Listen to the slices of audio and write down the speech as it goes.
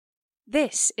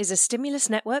This is a Stimulus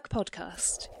Network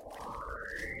podcast.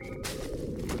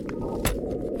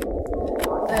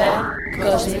 The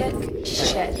Cosmic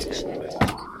Shed.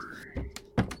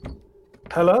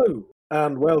 Hello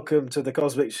and welcome to the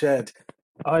Cosmic Shed.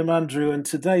 I'm Andrew and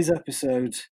today's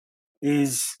episode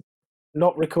is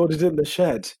not recorded in the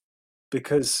shed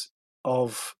because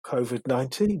of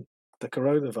COVID-19, the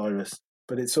coronavirus,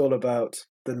 but it's all about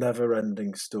the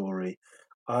Neverending Story.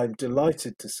 I'm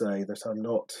delighted to say that I'm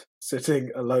not sitting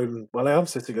alone. Well, I am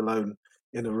sitting alone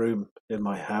in a room in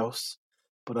my house,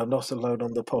 but I'm not alone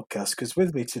on the podcast because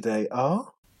with me today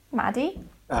are Maddie.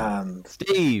 and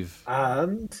Steve.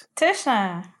 and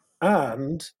Tisha.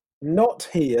 and not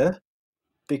here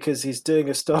because he's doing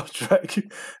a Star Trek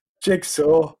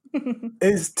jigsaw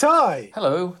is Ty.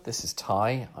 Hello, this is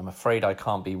Ty. I'm afraid I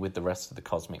can't be with the rest of the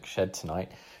Cosmic Shed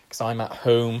tonight because I'm at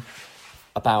home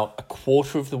about a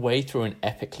quarter of the way through an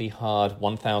epically hard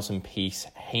 1,000-piece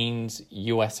Haynes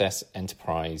USS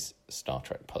Enterprise Star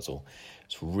Trek puzzle.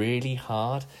 It's really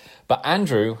hard. But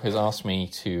Andrew has asked me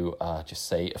to just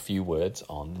say a few words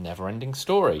on the Neverending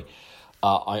Story.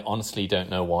 I honestly don't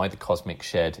know why the Cosmic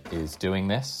Shed is doing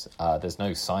this. There's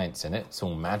no science in it. It's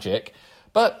all magic.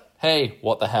 But hey,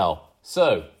 what the hell?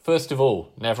 So, first of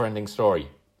all, Neverending Story.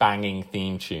 Banging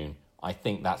theme tune. I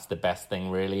think that's the best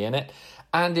thing really in it.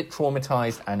 And it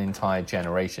traumatized an entire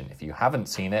generation. If you haven't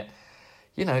seen it,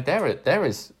 you know, there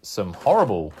is some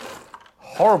horrible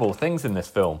things in this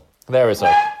film. There is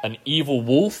an evil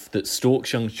wolf that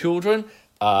stalks young children.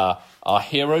 Our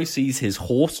hero sees his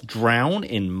horse drown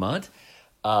in mud.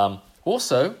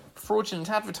 Also, fraudulent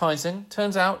advertising.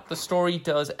 Turns out the story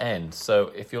does end.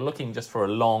 So if you're looking just for a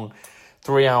long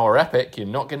 3-hour epic, you're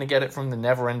not going to get it from the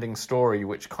Neverending Story,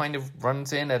 which kind of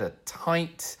runs in at a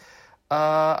tight,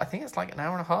 I think it's like an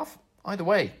hour and a half. Either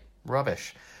way,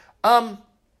 rubbish.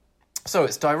 So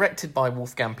it's directed by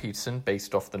Wolfgang Petersen,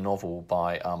 based off the novel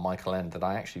by Michael Ende that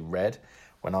I actually read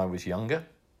when I was younger.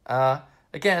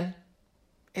 Again,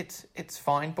 it's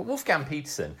fine. But Wolfgang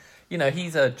Petersen, you know,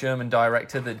 he's a German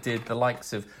director that did the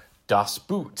likes of Das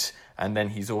Boot, and then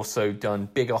he's also done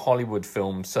bigger Hollywood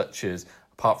films such as,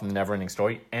 apart from the Neverending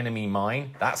Story, Enemy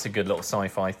Mine. That's a good little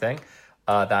sci-fi thing.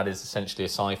 That is essentially a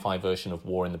sci-fi version of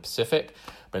War in the Pacific.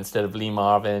 But instead of Lee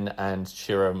Marvin and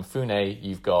Shiro Mifune,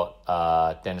 you've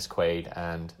got Dennis Quaid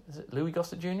and is it Louis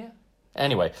Gossett Jr.?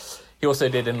 Anyway, he also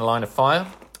did In the Line of Fire.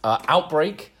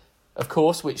 Outbreak, of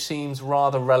course, which seems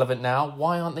rather relevant now.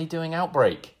 Why aren't they doing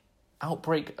Outbreak?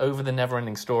 Outbreak over the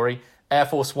Neverending Story. Air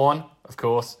Force One, of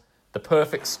course. The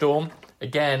Perfect Storm.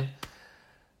 Again,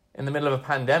 in the middle of a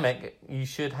pandemic, you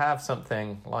should have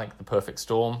something like The Perfect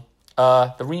Storm.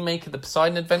 The remake of the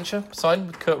Poseidon Adventure, Poseidon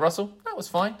with Kurt Russell, that was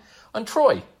fine. And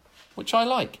Troy, which I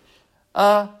like.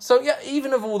 So yeah,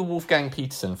 even of all the Wolfgang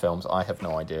Petersen films, I have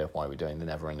no idea why we're doing the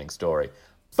Neverending Story.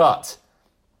 But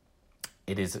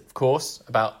it is, of course,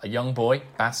 about a young boy,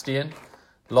 Bastian,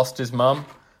 lost his mum,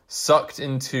 sucked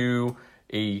into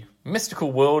a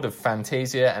mystical world of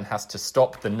Fantasia and has to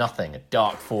stop the Nothing, a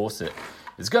dark force that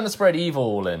is going to spread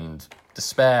evil and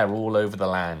despair all over the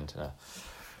land.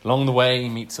 Along the way, he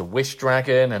meets a wish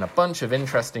dragon and a bunch of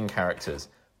interesting characters.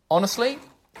 Honestly,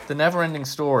 the Neverending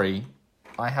Story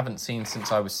I haven't seen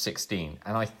since I was 16.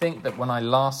 And I think that when I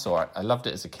last saw it, I loved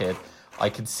it as a kid, I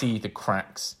could see the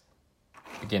cracks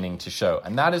beginning to show.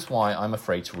 And that is why I'm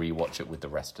afraid to rewatch it with the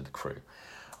rest of the crew.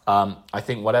 I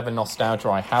think whatever nostalgia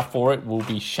I have for it will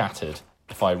be shattered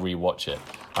if I rewatch it.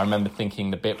 I remember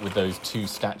thinking the bit with those two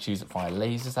statues that fire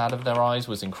lasers out of their eyes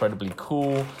was incredibly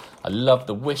cool. I loved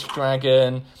the Wish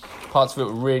Dragon. Parts of it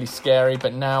were really scary,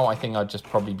 but now I think I'd just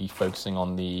probably be focusing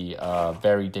on the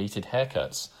very dated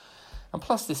haircuts. And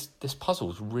plus, this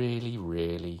puzzle's really,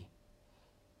 really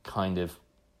kind of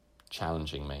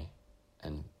challenging me.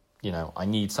 And, you know, I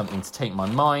need something to take my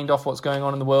mind off what's going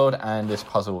on in the world, and this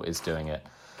puzzle is doing it.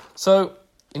 So,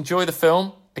 enjoy the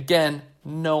film. Again,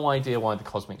 no idea why the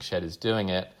Cosmic Shed is doing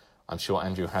it. I'm sure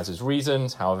Andrew has his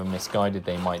reasons, however misguided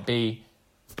they might be.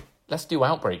 Let's do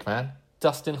Outbreak, man.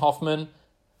 Dustin Hoffman,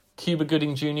 Cuba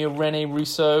Gooding Jr., Rene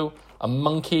Russo, a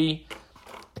monkey,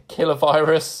 a killer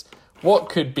virus. What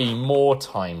could be more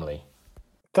timely?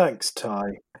 Thanks,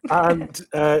 Ty. And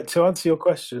to answer your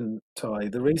question, Ty,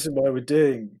 the reason why we're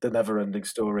doing the Neverending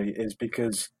Story is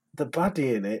because the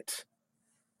baddie in it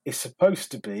is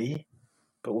supposed to be,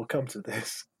 but we'll come to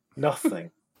this, nothing.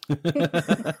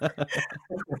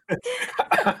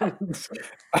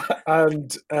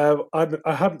 and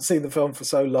I haven't seen the film for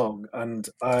so long, and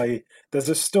there's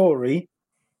a story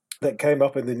that came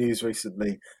up in the news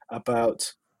recently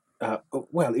about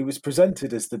it was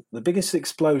presented as the biggest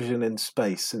explosion in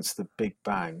space since the Big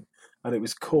Bang, and it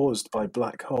was caused by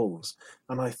black holes.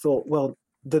 And I thought, well,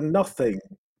 the nothing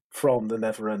from the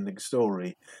Neverending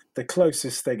Story, the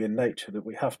closest thing in nature that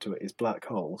we have to it is black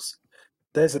holes.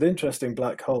 There's an interesting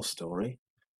black hole story.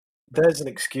 There's an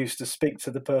excuse to speak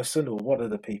to the person or one of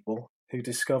the people who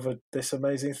discovered this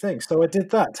amazing thing. So I did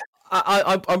that.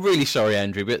 I'm really sorry,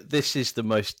 Andrew, but this is the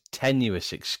most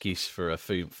tenuous excuse for a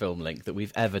film link that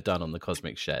we've ever done on the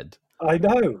Cosmic Shed. I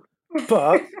know,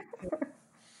 but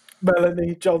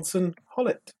Melanie Johnson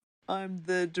Hollett. I'm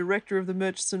the director of the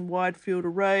Murchison Wide Field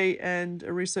Array and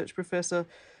a research professor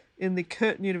in the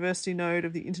Curtin University node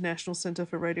of the International Centre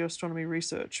for Radio Astronomy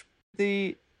Research.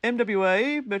 The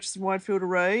MWA, Murchison Wide Field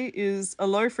Array, is a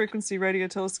low-frequency radio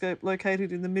telescope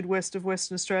located in the Midwest of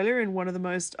Western Australia in one of the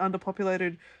most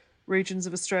underpopulated regions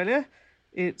of Australia.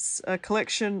 It's a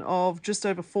collection of just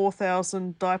over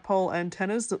 4,000 dipole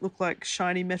antennas that look like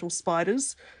shiny metal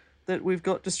spiders that we've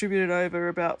got distributed over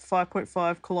about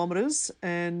 5.5 kilometres,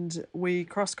 and we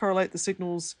cross-correlate the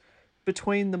signals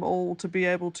between them all to be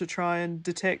able to try and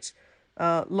detect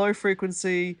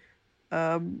low-frequency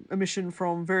emission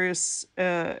from various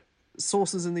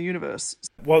sources in the universe.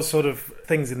 What sort of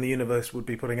things in the universe would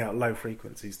be putting out low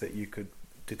frequencies that you could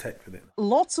detect with it?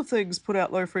 Lots of things put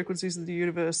out low frequencies in the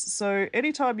universe. So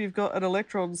anytime you've got an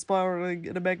electron spiraling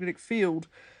in a magnetic field,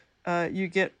 you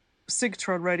get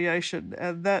synchrotron radiation,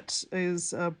 and that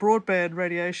is broadband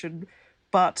radiation,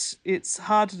 but it's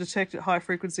hard to detect at high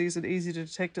frequencies and easy to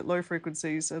detect at low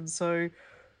frequencies. And so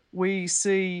we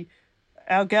see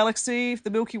our galaxy, the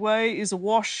Milky Way, is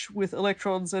awash with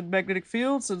electrons and magnetic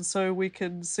fields, and so we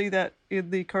can see that in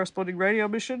the corresponding radio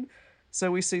emission. So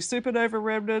we see supernova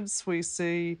remnants, we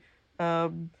see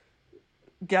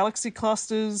galaxy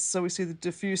clusters, so we see the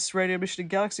diffuse radio emission in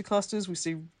galaxy clusters, we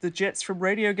see the jets from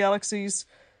radio galaxies.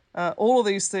 All of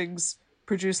these things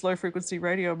produce low-frequency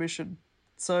radio emission.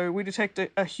 So we detect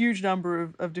a huge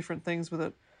number of different things with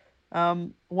it.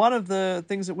 One of the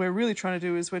things that we're really trying to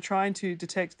do is we're trying to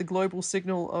detect the global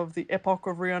signal of the epoch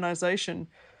of reionization,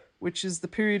 which is the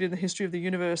period in the history of the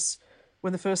universe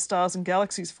when the first stars and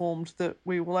galaxies formed, that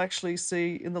we will actually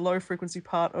see in the low-frequency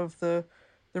part of the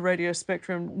radio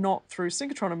spectrum, not through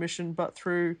synchrotron emission, but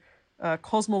through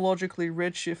cosmologically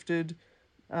redshifted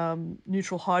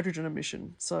neutral hydrogen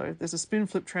emission. So there's a spin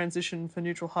flip transition for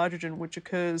neutral hydrogen, which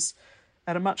occurs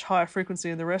at a much higher frequency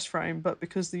in the rest frame, but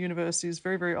because the universe is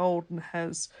very, very old and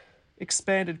has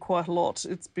expanded quite a lot,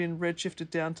 it's been redshifted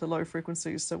down to low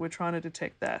frequencies, so we're trying to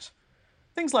detect that.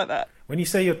 Things like that. When you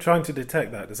say you're trying to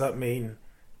detect that, does that mean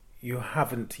you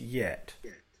haven't yet?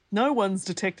 No one's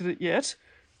detected it yet,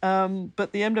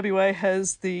 but the MWA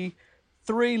has the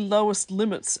 3 lowest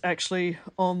limits, actually,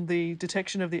 on the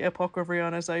detection of the epoch of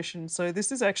reionization. So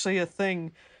this is actually a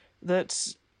thing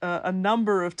that a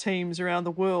number of teams around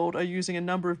the world are using a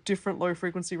number of different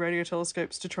low-frequency radio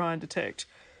telescopes to try and detect.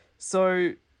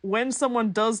 So when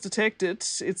someone does detect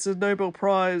it, it's a Nobel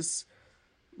Prize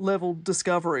level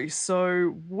discovery.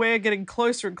 So we're getting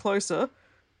closer and closer,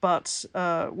 but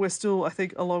we're still, I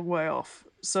think, a long way off.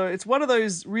 So it's one of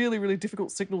those really, really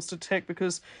difficult signals to detect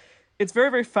because it's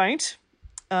very, very faint.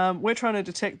 We're trying to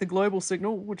detect the global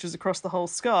signal, which is across the whole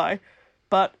sky,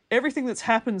 but everything that's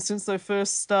happened since those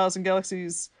first stars and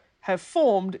galaxies have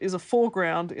formed is a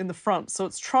foreground in the front. So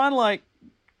it's kind of like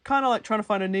trying to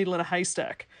find a needle in a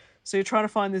haystack. So you're trying to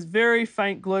find this very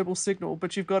faint global signal,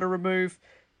 but you've got to remove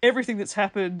everything that's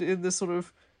happened in the sort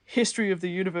of history of the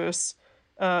universe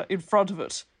in front of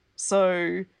it.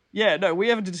 So yeah, no, we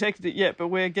haven't detected it yet, but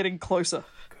we're getting closer.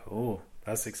 Cool,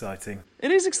 that's exciting.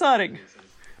 It is exciting.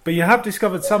 But you have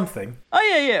discovered something. Oh,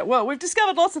 yeah. Well, we've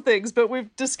discovered lots of things, but we've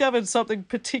discovered something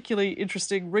particularly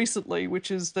interesting recently,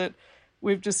 which is that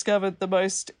we've discovered the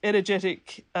most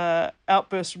energetic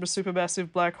outburst from a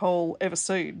supermassive black hole ever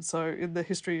seen, so in the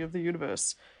history of the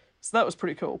universe. So that was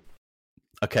pretty cool.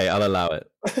 Okay, I'll allow it.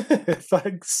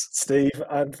 Thanks, Steve,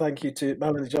 and thank you to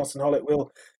Melanie Johnson Hollett.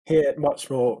 We'll hear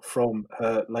much more from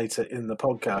her later in the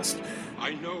podcast.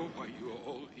 I know why you are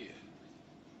all here.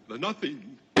 The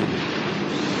nothing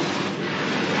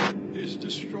is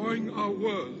destroying our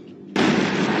world. But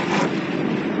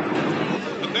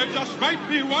there just might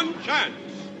be one chance.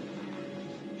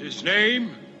 His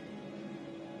name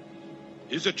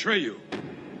is Atreyu.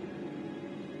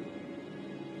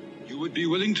 You would be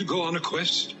willing to go on a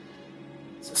quest?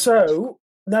 So,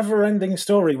 Neverending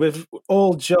Story. We've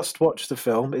all just watched the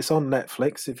film. It's on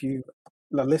Netflix. If you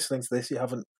are listening to this, you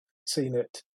haven't seen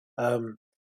it,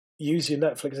 use your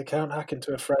Netflix account, hack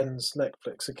into a friend's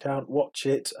Netflix account, watch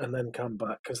it, and then come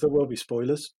back, because there will be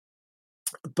spoilers.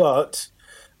 But,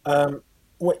 Tushna,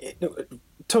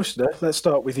 let's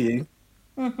start with you.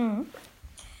 Mm-hmm.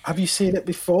 Have you seen it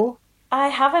before? I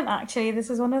haven't actually. This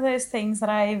is one of those things that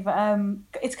I've.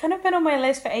 It's kind of been on my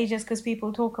list for ages because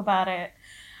people talk about it.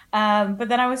 But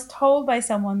then I was told by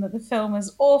someone that the film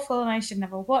was awful and I should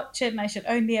never watch it and I should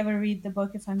only ever read the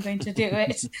book if I'm going to do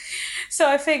it. So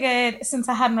I figured, since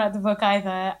I hadn't read the book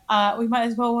either, we might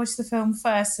as well watch the film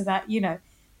first so that,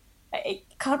 it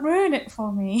can't ruin it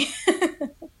for me.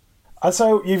 And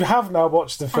so you have now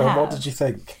watched the film. I What have. did you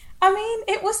think? I mean,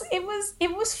 it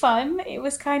was fun. It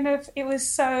was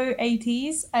so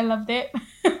 80s. I loved it.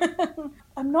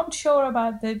 I'm not sure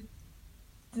about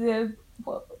the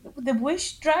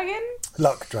wish dragon?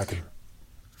 Luck Dragon.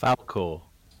 Falcor.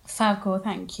 Falcor,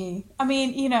 thank you. I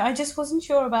mean, I just wasn't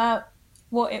sure about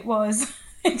what it was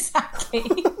exactly.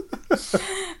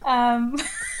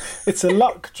 It's a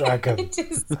luck dragon. It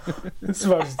is. That's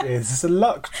what it is. It's a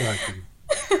luck dragon.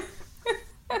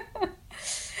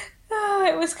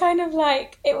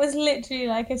 It was literally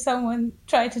like if someone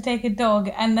tried to take a dog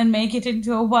and then make it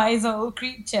into a wise old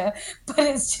creature, but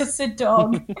it's just a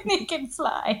dog and it can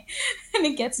fly and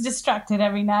it gets distracted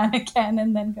every now and again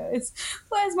and then goes,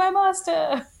 "Where's my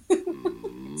master?"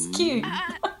 It's cute.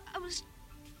 I was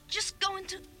just going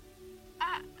to...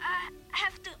 I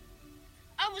have to...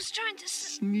 I was trying to...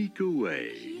 Sneak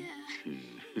away. Yeah.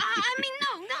 I mean,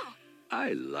 no.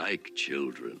 I like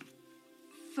children.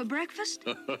 For breakfast?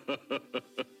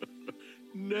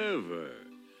 Never.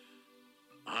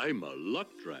 I'm a luck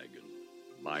dragon.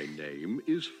 My name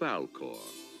is Falcor.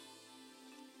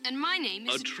 And my name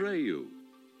is... Atreyu.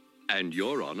 And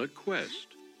you're on a quest.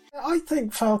 I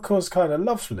think Falcor's kind of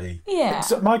lovely. Yeah.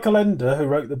 So Michael Ender, who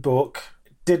wrote the book,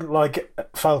 didn't like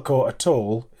Falcor at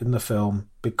all in the film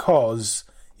because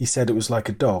he said it was like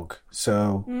a dog.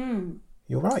 So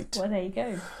you're right. Well, there you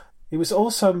go. It was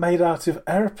also made out of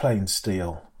airplane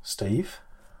steel, Steve.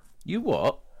 You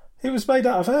what? It was made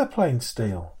out of airplane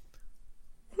steel.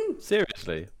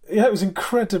 Seriously? Yeah, it was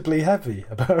incredibly heavy,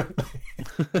 apparently.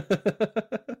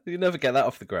 You never get that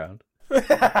off the ground.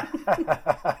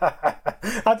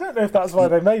 I don't know if that's why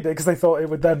they made it, because they thought it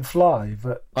would then fly,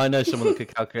 but... I know someone that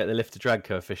could calculate the lift to drag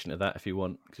coefficient of that if you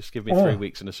want. Just give me 3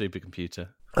 weeks on a supercomputer.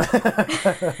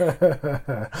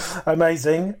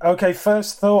 Amazing. Okay,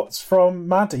 first thoughts from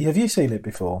Maddie. Have you seen it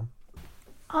before?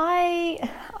 I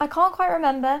can't quite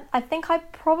remember. I think I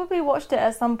probably watched it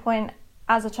at some point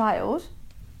as a child.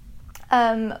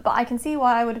 But I can see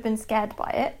why I would have been scared by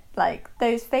it. Like,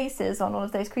 those faces on all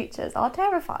of those creatures are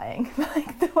terrifying.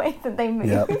 Like, the way that they move.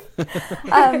 Yep.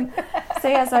 So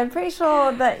I'm pretty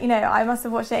sure that, I must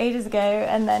have watched it ages ago.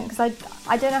 And then, because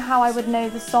I don't know how I would know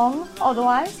the song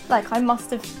otherwise. Like, I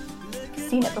must have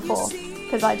seen it before.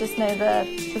 Because I just know the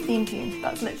theme tune.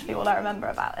 That's literally all I remember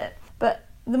about it. But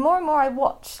the more and more I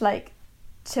watch, like,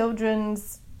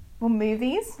 children's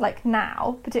movies, like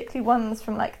now, particularly ones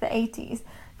from, like, the 80s,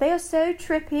 they are so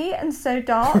trippy and so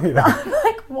dark that I'm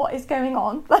like, what is going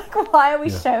on? Like, why are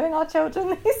we showing our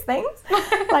children these things?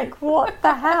 Like, what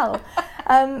the hell?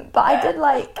 But I did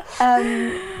like,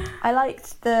 I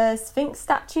liked the Sphinx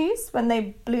statues when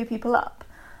they blew people up.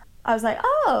 I was like,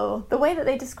 oh, the way that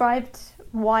they described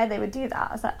why they would do that.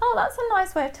 I was like, oh, that's a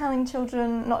nice way of telling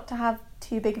children not to have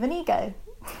too big of an ego.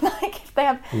 Like, if they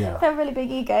have a really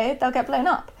big ego, they'll get blown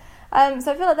up.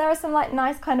 So I feel like there are some like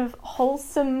nice kind of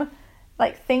wholesome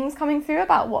like things coming through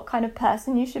about what kind of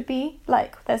person you should be.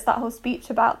 Like, there's that whole speech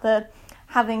about the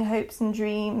having hopes and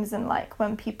dreams, and like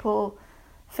when people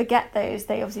forget those,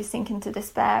 they obviously sink into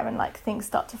despair and like things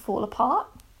start to fall apart.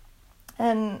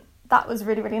 And that was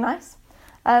really, really nice.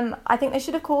 I think they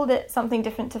should have called it something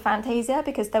different to Fantasia,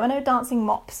 because there were no dancing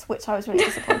mops, which I was really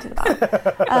disappointed about.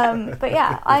 But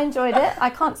yeah, I enjoyed it.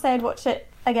 I can't say I'd watch it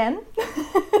again.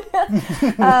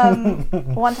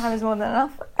 One time is more than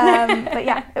enough. But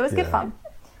yeah, it was good fun.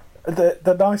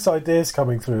 The nice ideas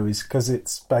coming through is because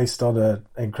it's based on an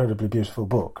incredibly beautiful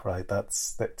book, right?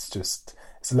 It's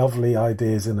lovely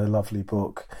ideas in a lovely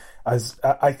book. As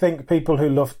I think people who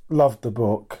loved the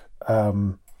book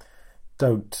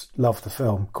don't love the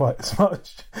film quite as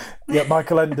much. Yeah,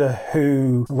 Michael Ender,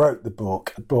 who wrote the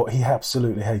book, he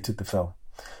absolutely hated the film.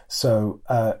 So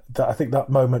I think that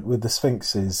moment with the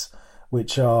Sphinxes,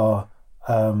 which are,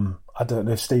 I don't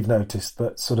know if Steve noticed,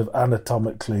 but sort of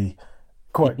anatomically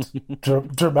quite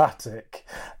dramatic.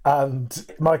 And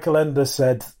Michael Ender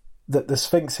said that the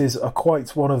Sphinxes are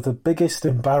quite one of the biggest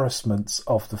embarrassments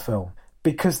of the film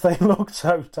because they look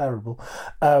so terrible.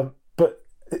 But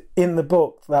in the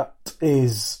book, that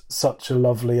is such a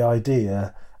lovely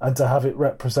idea. And to have it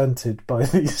represented by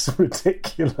these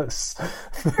ridiculous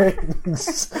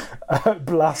things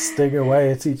blasting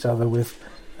away at each other with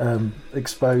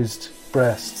exposed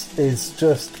breasts is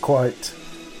just quite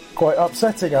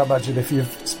upsetting, I imagine, if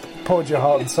you've poured your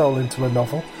heart and soul into a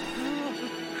novel.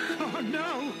 Oh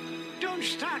no! Don't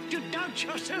start to doubt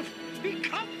yourself. Be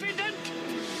confident.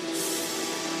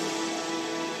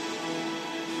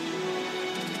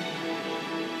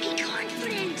 Be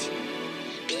confident.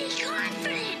 Be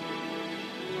confident.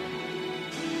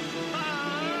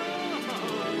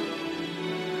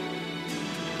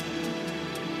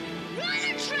 Run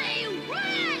a trail.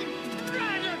 Run.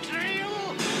 Run a trail.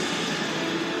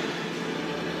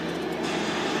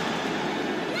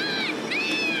 Run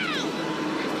now.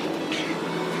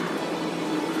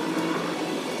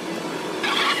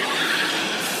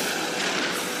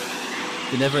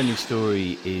 The Neverending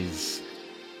Story is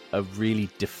a really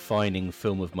defining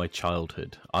film of my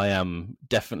childhood. I am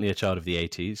definitely a child of the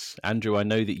 80s. Andrew, I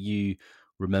know that you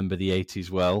remember the 80s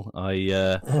well.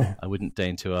 I wouldn't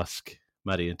deign to ask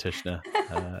Maddie and Tushna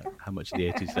how much of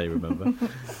the 80s they remember.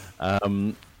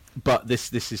 But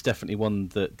this is definitely one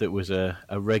that was a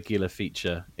regular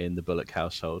feature in the Bullock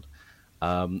household.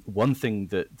 One thing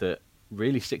that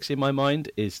really sticks in my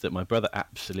mind is that my brother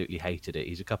absolutely hated it.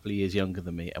 He's a couple of years younger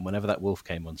than me, and whenever that wolf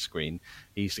came on screen,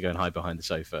 he used to go and hide behind the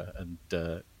sofa and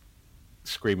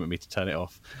scream at me to turn it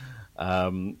off.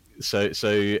 So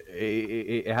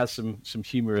it has some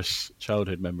humorous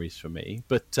childhood memories for me,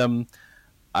 but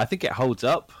I think it holds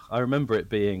up. I remember it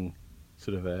being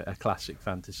sort of a classic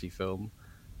fantasy film,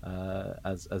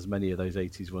 as many of those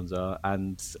 80s ones are.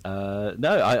 And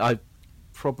no, I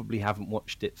probably haven't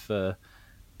watched it for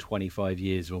 25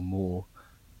 years or more,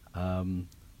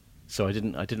 so I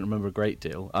didn't remember a great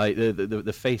deal.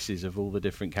 The faces of all the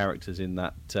different characters in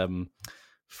that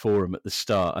forum at the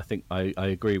start, I think I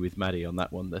agree with Maddie on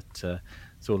that one, that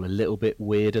it's all a little bit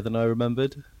weirder than I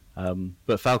remembered,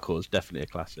 but Falcor's definitely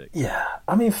a classic. Yeah,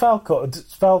 I mean,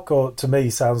 Falcor to me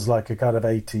sounds like a kind of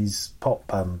 80s pop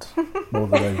band more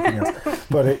than anything else,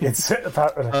 but it's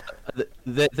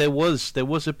there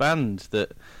was a band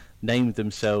that named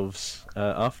themselves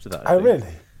after that. Oh,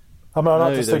 really? I'm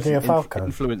not just thinking of Falco.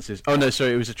 Influences. Oh no,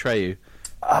 sorry, it was Atreyu.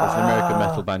 There's an American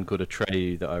metal band called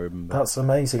Atreyu that I remember. That's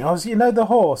amazing. the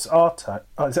horse Artex.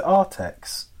 Is it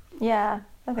Artex? Yeah.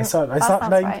 I think Is that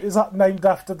named? Right. Is that named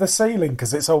after the ceiling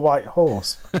because it's a white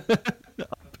horse? That's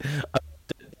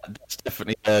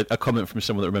definitely a comment from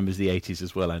someone that remembers the 80s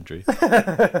as well, Andrew.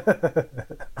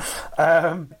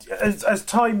 As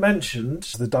Ty mentioned,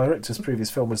 the director's previous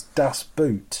film was Das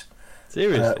Boot.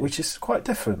 Seriously? Which is quite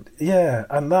different. Yeah,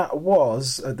 and that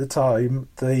was, at the time,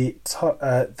 the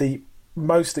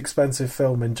most expensive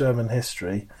film in German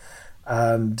history,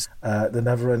 and The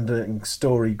Neverending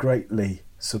Story greatly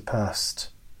surpassed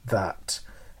that,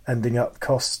 ending up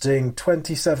costing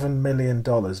 $27 million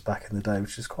back in the day,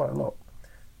 which is quite a lot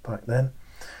back then.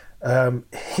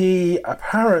 He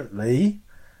apparently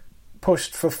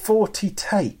pushed for 40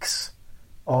 takes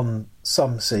on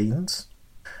some scenes,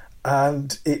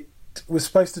 and it was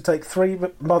supposed to take 3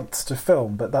 months to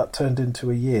film, but that turned into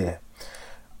a year.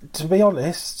 To be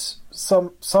honest,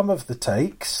 some of the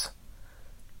takes,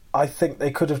 I think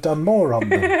they could have done more on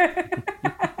them.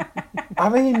 I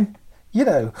mean,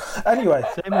 anyway.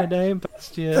 Say my name,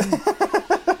 Bastian.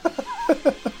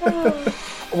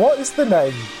 What is the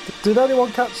name? Did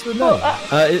anyone catch the name?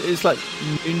 It's like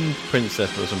Moon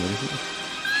Princess or something.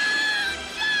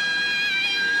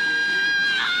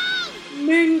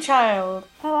 Moonchild.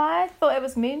 Oh, I thought it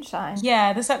was Moonshine.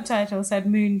 Yeah, the subtitle said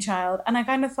Moonchild, and I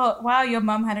kind of thought, wow, your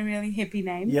mum had a really hippie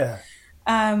name. Yeah.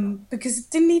 Because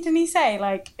didn't he say,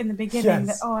 like, in the beginning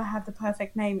Yes. that, I had the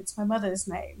perfect name, it's my mother's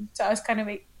name. So I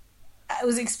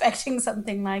was expecting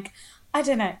something like, I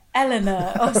don't know,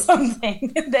 Eleanor or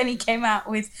something. And then he came out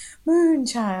with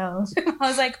Moonchild. I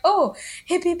was like, oh,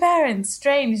 hippie parents.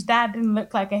 Strange. Dad didn't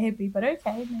look like a hippie, but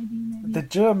okay, maybe. The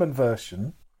German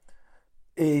version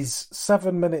is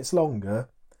 7 minutes longer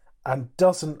and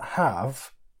doesn't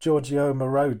have Giorgio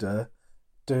Moroder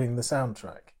doing the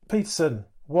soundtrack. Peterson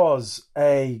was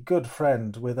a good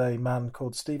friend with a man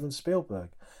called Steven Spielberg,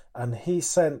 and he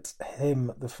sent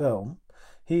him the film.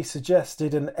 He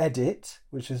suggested an edit,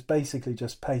 which is basically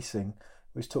just pacing,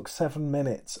 which took 7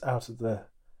 minutes out of the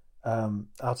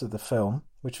film,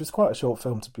 which was quite a short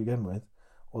film to begin with,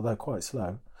 although quite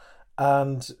slow,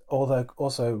 and although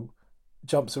also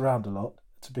jumps around a lot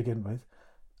to begin with.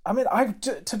 I mean,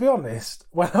 to be honest,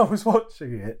 when I was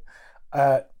watching it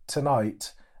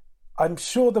tonight, I'm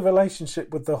sure the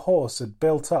relationship with the horse had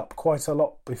built up quite a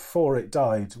lot before it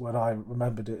died when I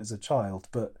remembered it as a child,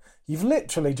 but you've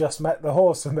literally just met the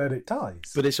horse and then it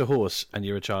dies. But it's a horse and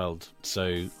you're a child,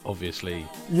 so obviously...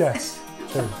 Yes,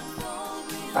 true.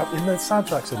 I mean, the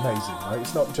soundtrack's amazing, right?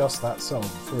 It's not just that song.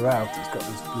 Throughout, it's got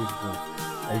this beautiful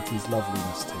 80s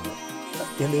loveliness to it.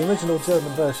 in the original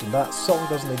German version, that song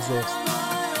doesn't exist.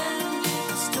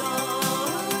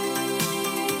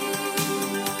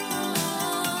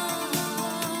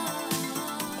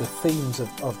 The themes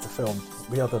of the film,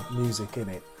 the other music in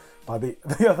it, by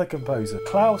the other composer,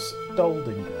 Klaus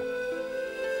Doldinger.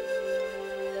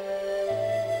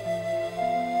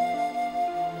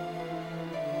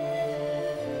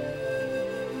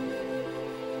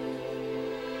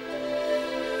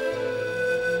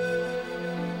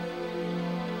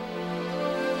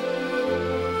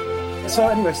 So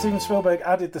anyway, Steven Spielberg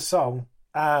added the song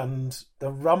and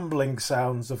the rumbling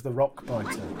sounds of the rock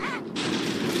biter.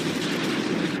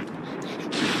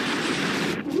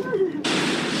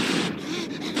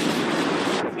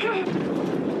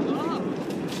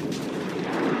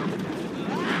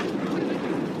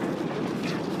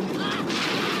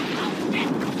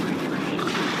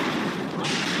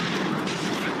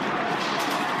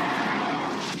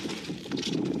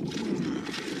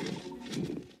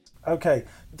 Okay,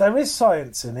 there is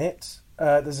science in it.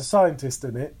 There's a scientist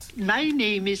in it. My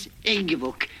name is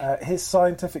Ingeborg. His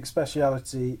scientific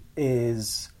speciality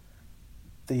is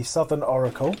the Southern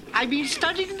Oracle. I've been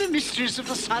studying the mysteries of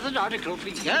the Southern Oracle for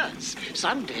years.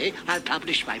 Someday I'll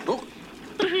publish my book.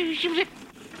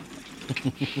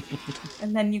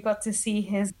 And then you got to see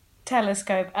his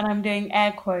telescope, and I'm doing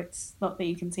air quotes, not that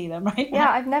you can see them right now.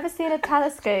 Yeah, I've never seen a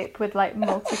telescope with like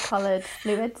multicoloured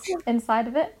fluids inside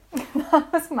of it.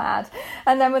 That was mad.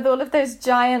 And then with all of those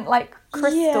giant like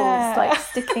crystals like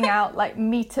sticking out like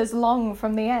meters long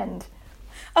from the end.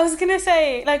 I was gonna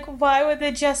say, like, why were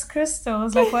there just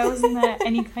crystals? Like, why wasn't there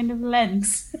any kind of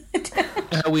lens?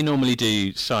 How we normally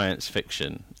do science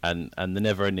fiction, and the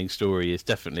Neverending Story is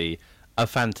definitely a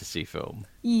fantasy film.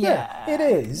 Yeah, it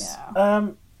is.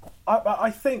 Yeah.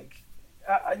 I think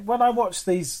when I watch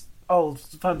these old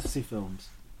fantasy films,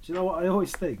 do you know what I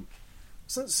always think?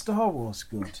 Isn't Star Wars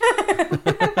good?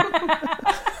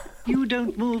 You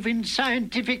don't move in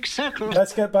scientific circles.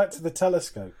 Let's get back to the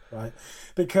telescope, right?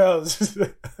 Because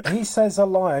he says a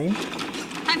line.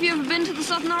 Have you ever been to the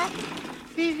Southern Oracle?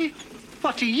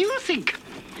 What do you think?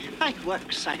 I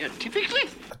work scientifically.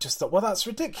 I just thought, well, that's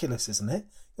ridiculous, isn't it?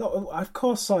 You know, of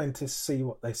course scientists see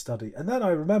what they study. And then I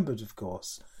remembered, of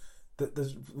course, that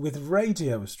with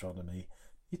radio astronomy,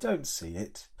 you don't see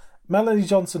it. Melanie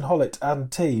Johnson-Hollett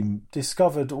and team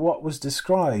discovered what was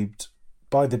described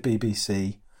by the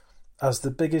BBC as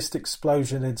the biggest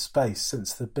explosion in space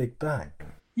since the Big Bang.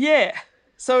 Yeah.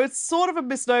 So it's sort of a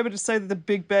misnomer to say that the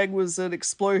Big Bang was an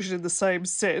explosion in the same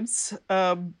sense,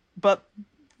 but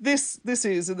this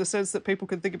is in the sense that people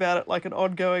can think about it like an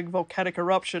ongoing volcanic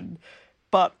eruption,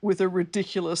 but with a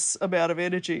ridiculous amount of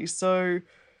energy. So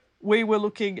we were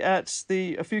looking at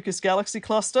the Ophiuchus galaxy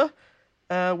cluster,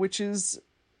 which is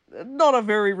not a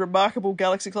very remarkable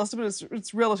galaxy cluster, but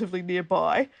it's relatively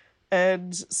nearby.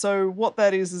 And so what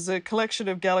that is a collection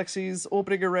of galaxies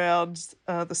orbiting around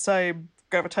the same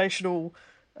gravitational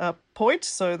point.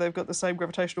 So they've got the same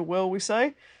gravitational well, we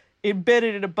say,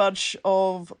 embedded in a bunch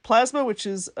of plasma, which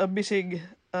is emitting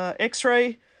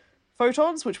X-ray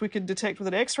photons, which we can detect with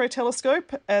an X-ray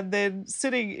telescope. And then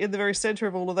sitting in the very center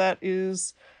of all of that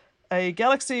is a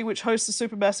galaxy which hosts a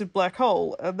supermassive black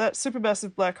hole. And that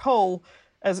supermassive black hole,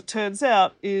 as it turns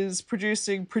out, is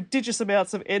producing prodigious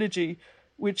amounts of energy,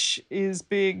 which is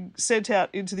being sent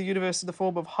out into the universe in the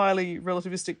form of highly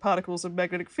relativistic particles and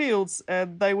magnetic fields.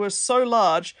 And they were so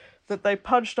large that they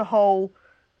punched a hole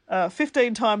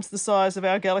 15 times the size of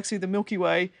our galaxy, the Milky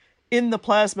Way, in the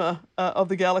plasma of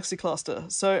the galaxy cluster.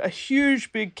 So a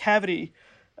huge big cavity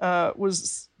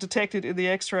was detected in the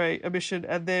X-ray emission,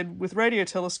 and then with radio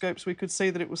telescopes we could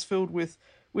see that it was filled with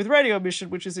radio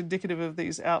emission, which is indicative of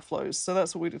these outflows. So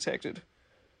that's what we detected,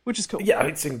 which is cool. Yeah,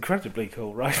 it's incredibly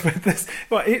cool, right? But this,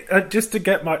 just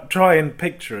to try and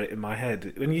picture it in my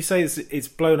head, when you say it's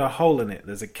blown a hole in it,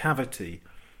 there's a cavity.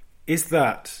 Is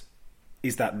that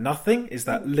nothing? Is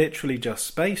that literally just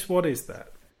space? What is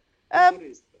that?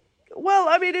 Well,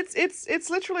 I mean, it's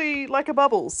literally like a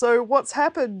bubble. So what's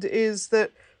happened is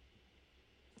that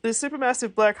this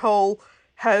supermassive black hole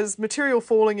has material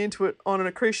falling into it on an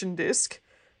accretion disk,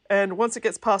 and once it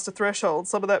gets past a threshold,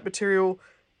 some of that material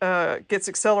gets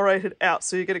accelerated out.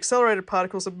 So you get accelerated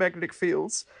particles of magnetic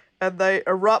fields, and they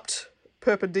erupt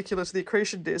perpendicular to the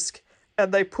accretion disk,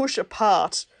 and they push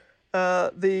apart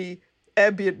the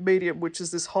ambient medium, which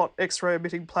is this hot X-ray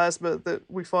emitting plasma that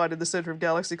we find in the center of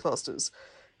galaxy clusters.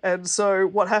 And so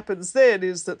what happens then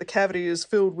is that the cavity is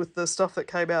filled with the stuff that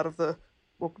came out of the,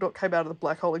 well, not came out of the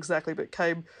black hole exactly, but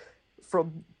came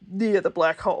from near the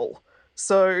black hole.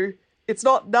 So it's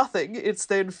not nothing, it's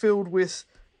then filled with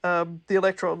the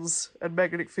electrons and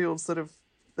magnetic fields that have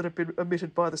that have been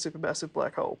emitted by the supermassive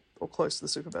black hole, or close to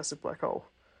the supermassive black hole.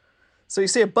 So you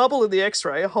see a bubble in the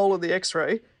X-ray, a hole in the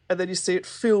X-ray, and then you see it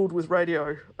filled with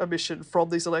radio emission from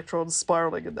these electrons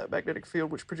spiraling in that magnetic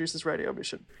field, which produces radio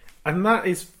emission. And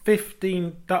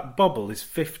that bubble is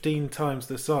 15 times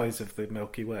the size of the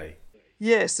Milky Way.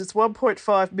 Yes, it's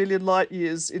 1.5 million light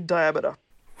years in diameter.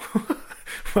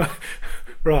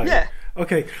 Right. Yeah.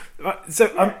 Okay.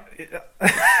 So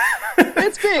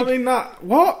it's big. I mean,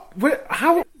 what?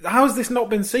 How has this not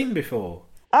been seen before?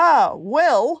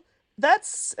 Well,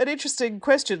 that's an interesting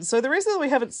question. So the reason that we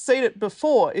haven't seen it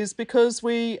before is because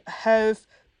we have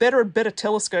better and better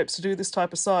telescopes to do this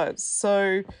type of science.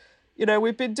 So,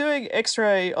 we've been doing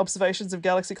X-ray observations of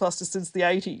galaxy clusters since the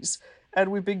 80s,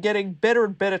 and we've been getting better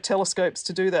and better telescopes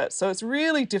to do that. So it's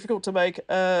really difficult to make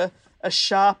a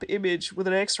sharp image with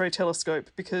an X-ray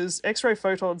telescope because X-ray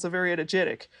photons are very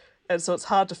energetic, and so it's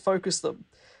hard to focus them.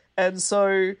 And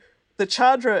so the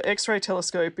Chandra X-ray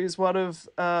telescope is one of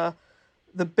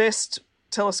the best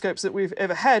telescopes that we've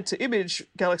ever had to image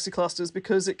galaxy clusters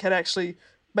because it can actually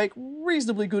make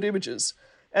reasonably good images.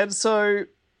 And so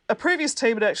a previous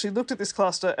team had actually looked at this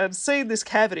cluster and seen this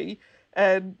cavity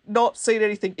and not seen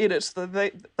anything in it.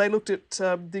 They looked at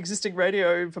the existing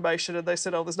radio information and they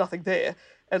said, oh, there's nothing there.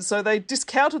 And so they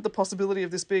discounted the possibility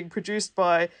of this being produced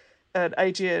by an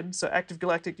AGN, so active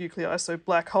galactic nuclei, so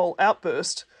black hole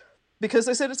outburst, because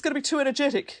they said it's going to be too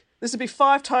energetic. This would be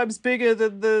 5 times bigger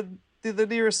than the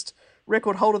nearest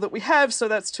record holder that we have, so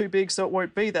that's too big, so it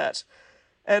won't be that.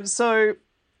 And so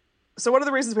one of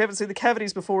the reasons we haven't seen the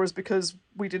cavities before is because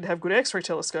we didn't have good X-ray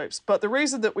telescopes. But the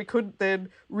reason that we couldn't then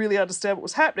really understand what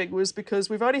was happening was because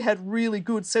we've only had really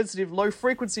good, sensitive,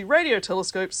 low-frequency radio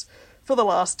telescopes for the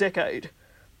last decade.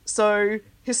 So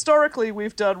historically,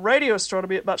 we've done radio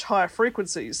astronomy at much higher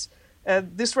frequencies.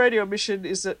 And this radio emission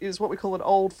is what we call an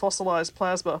old fossilized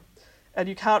plasma. And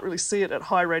you can't really see it at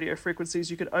high radio frequencies.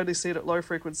 You can only see it at low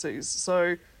frequencies.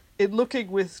 So in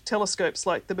looking with telescopes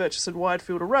like the Murchison Wide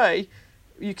Field Array,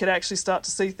 you can actually start to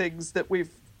see things that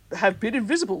have been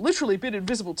invisible, literally been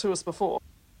invisible to us before.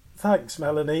 Thanks,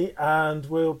 Melanie, and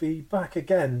we'll be back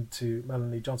again to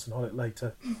Melanie Johnson-Hollett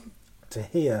later to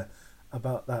hear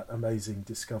about that amazing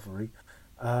discovery.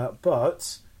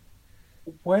 But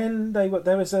when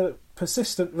there was a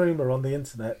persistent rumour on the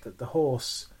internet that the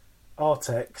horse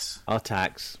Artax...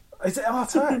 Is it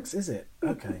Artax? Is it?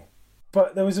 Okay.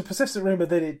 But there was a persistent rumour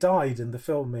that it died in the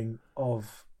filming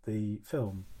of the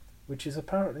film, which is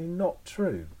apparently not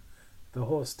true. The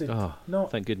horse did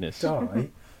not thank goodness. die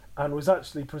and was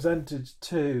actually presented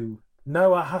to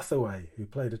Noah Hathaway, who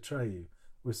played Atreyu.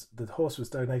 The horse was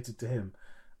donated to him,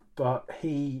 but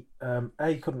he,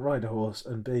 A, couldn't ride a horse,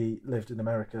 and B, lived in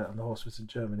America, and the horse was in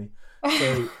Germany.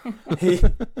 So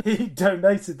he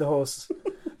donated the horse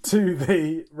to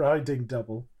the riding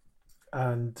double,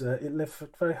 and it lived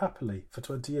very happily for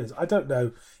 20 years. I don't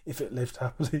know if it lived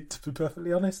happily, to be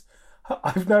perfectly honest.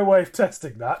 I've no way of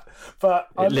testing that, but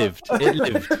it lived.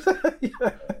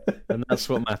 Yeah. And that's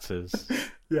what matters.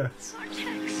 Yes.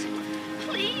 Artax,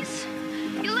 please.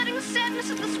 You're letting the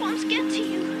sadness of the swamps get to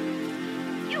you.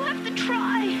 You have to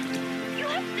try. You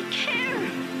have to care.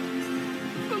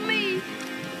 For me.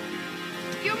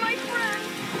 You're my friend.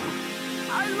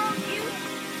 I love you.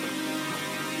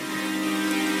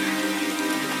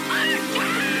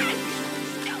 Artax!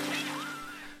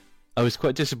 I was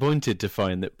quite disappointed to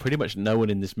find that pretty much no one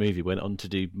in this movie went on to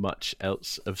do much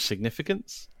else of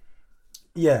significance.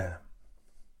 Yeah.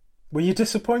 Were you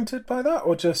disappointed by that,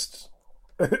 or just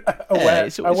aware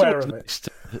of it?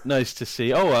 Nice to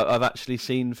see. Oh, I've actually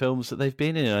seen films that they've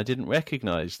been in and I didn't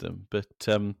recognise them. But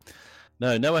no,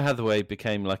 Noah Hathaway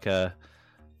became like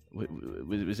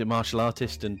was a martial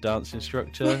artist and dance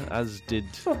instructor, as did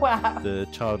the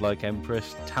childlike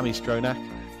empress, Tammy Stronach.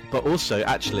 But also,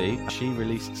 actually, she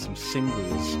released some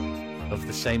singles of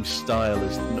the same style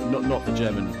as not the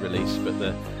German release, but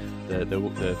the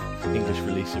English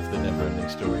release of the Neverending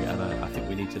Story, and I think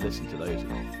we need to listen to those.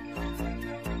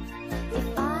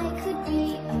 If I could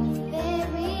be a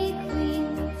fairy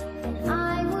queen, then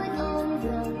I would own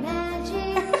the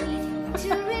magic key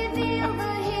to reveal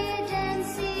the hidden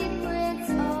secrets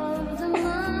of the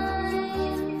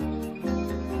mind.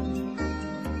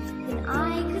 Then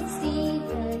I could see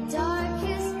the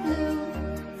darkest blue,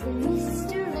 the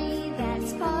mystery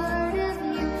that's part of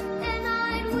you, and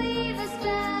I'd weave a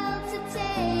spell to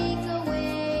take away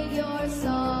your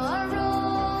sorrows.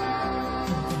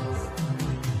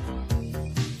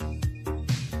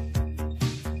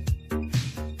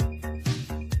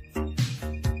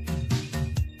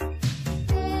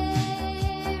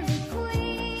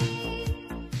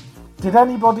 Did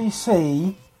anybody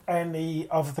see any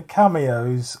of the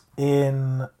cameos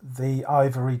in the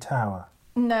Ivory Tower?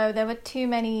 No, there were too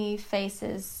many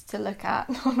faces to look at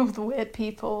on all the weird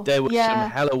people. There were some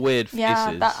hella weird faces.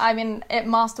 Yeah, it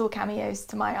masked all cameos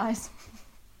to my eyes.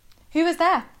 Who was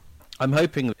there? I'm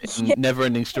hoping that in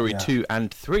Neverending Story 2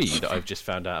 and 3 that I've just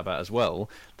found out about as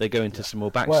well, they go into some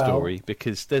more backstory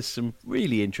because there's some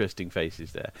really interesting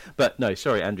faces there. But no,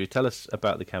 sorry, Andrew, tell us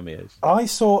about the cameos. I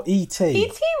saw E.T.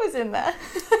 E.T. was in there.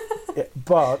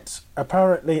 But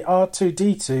apparently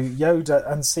R2-D2,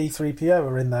 Yoda and C-3PO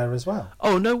are in there as well.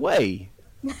 Oh, no way.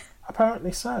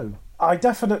 Apparently so. I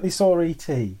definitely saw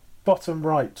E.T. bottom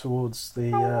right towards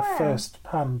the first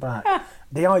pan back.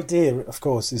 The idea, of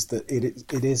course, is that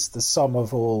it is the sum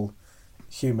of all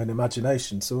human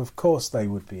imagination, so of course they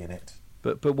would be in it.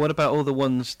 But what about all the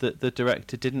ones that the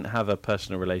director didn't have a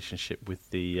personal relationship with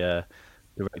the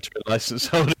director and license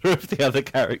holder of the other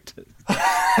characters?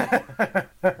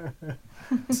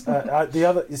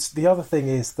 The other thing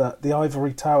is that the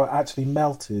Ivory Tower actually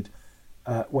melted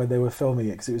when they were filming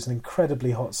it, because it was an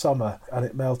incredibly hot summer and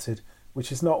it melted, which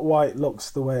is not why it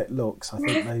looks the way it looks. I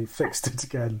think they fixed it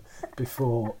again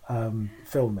before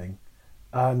filming,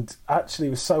 and actually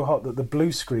it was so hot that the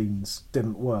blue screens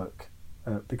didn't work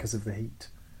because of the heat.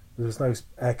 There was no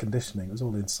air conditioning, it was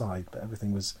all inside, but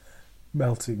everything was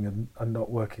melting and not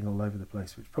working all over the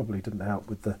place, which probably didn't help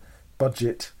with the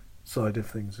budget side of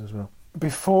things as well.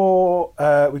 Before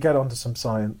we get on to some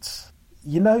science,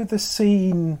 you know the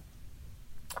scene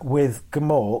with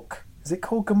Gamork? Is it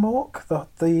called Gamork?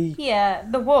 Yeah,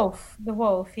 the wolf,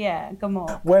 yeah,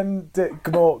 Gamork. When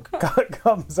Gamork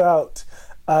comes out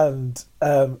and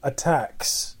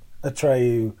attacks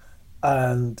Atreyu,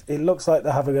 and it looks like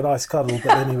they're having a nice cuddle,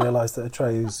 but then you realise that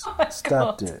Atreyu's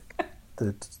stabbed it,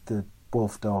 the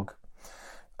wolf dog.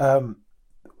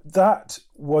 That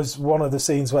was one of the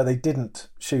scenes where they didn't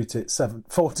shoot it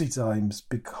 40 times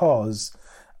because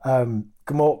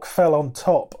Gamork fell on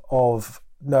top of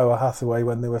Noah Hathaway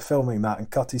when they were filming that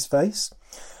and cut his face.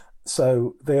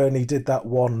 So they only did that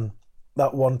one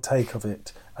take of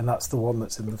it, and that's the one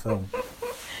that's in the film.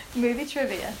 Movie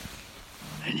trivia.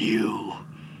 And you,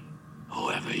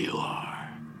 whoever you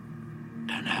are,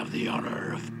 can have the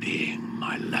honor of being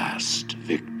my last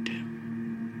victim.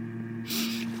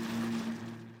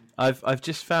 I've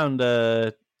just found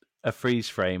a freeze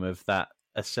frame of that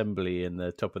assembly in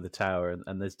the top of the tower,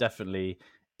 and there's definitely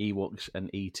Ewoks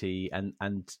and E.T. and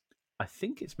I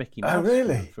think it's Mickey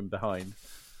Mouse from behind.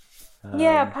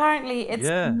 Yeah, apparently it's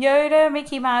Yoda,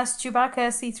 Mickey Mouse,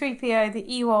 Chewbacca, C-3PO, the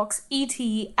Ewoks,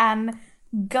 E.T. and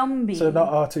Gumby. So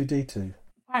not R2-D2?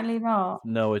 Apparently not.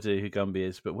 No idea who Gumby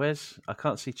is, but I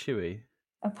can't see Chewie.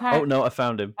 Apparently. Oh no, I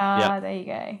found him. There you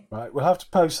go. Right, we'll have to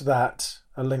post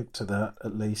a link to that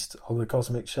at least, on the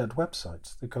Cosmic Shed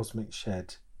website,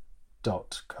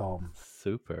 thecosmicshed.com.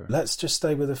 Super. Let's just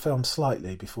stay with the film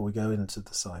slightly before we go into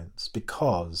the science,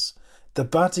 because the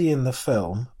baddie in the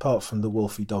film, apart from the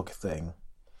wolfy dog thing,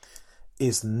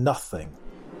 is nothing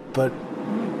but...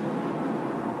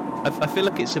 I feel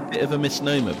like it's a bit of a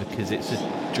misnomer because it's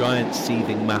a giant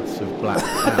seething mass of black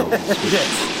clouds.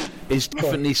 Yes. It's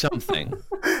definitely something.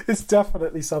 It's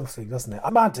definitely something, doesn't it?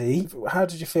 Maddie, how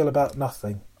did you feel about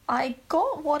nothing? I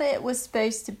got what it was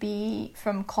supposed to be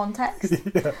from context.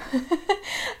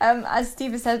 As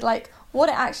Steve said, like, what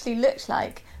it actually looked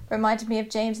like reminded me of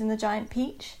James and the Giant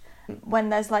Peach, when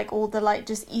there's like all the like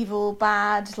just evil,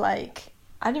 bad, like,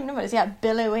 I don't even know what it is,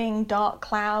 billowing dark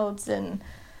clouds, and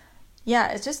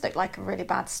it just looked like a really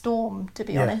bad storm, to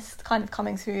be honest, kind of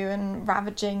coming through and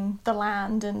ravaging the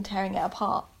land and tearing it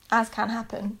apart, as can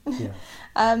happen.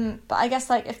 But I guess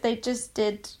like if they just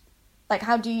did, like,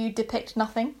 how do you depict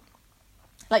nothing?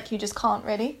 Like, you just can't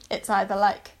really. It's either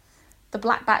like the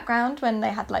black background when they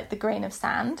had like the grain of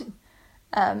sand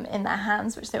in their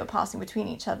hands, which they were passing between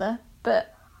each other.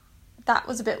 But that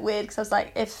was a bit weird because I was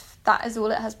like, if that is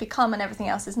all it has become and everything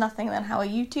else is nothing, then how are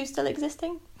you two still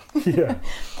existing? Yeah.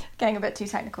 Getting a bit too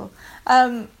technical.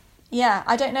 I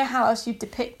don't know how else you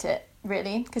depict it,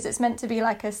 really, because it's meant to be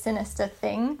like a sinister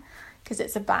thing, because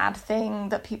it's a bad thing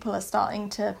that people are starting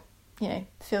to,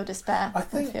 feel despair. I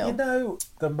think, feel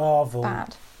the Marvel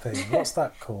bad thing, what's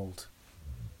that called?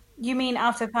 You mean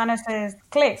after Thanos'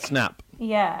 click? Snap.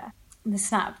 Yeah, the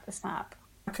snap.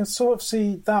 I can sort of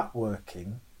see that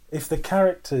working. If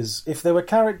there were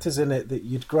characters in it that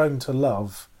you'd grown to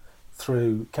love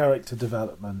through character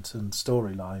development and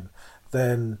storyline,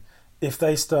 then if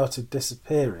they started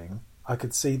disappearing, I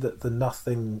could see that the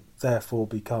nothing therefore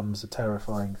becomes a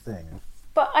terrifying thing.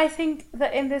 But I think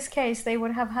that in this case, they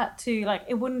would have had to, like,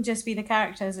 it wouldn't just be the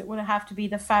characters, it would have to be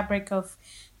the fabric of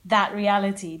that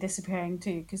reality disappearing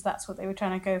too, because that's what they were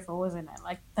trying to go for, wasn't it?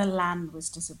 Like the land was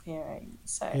disappearing.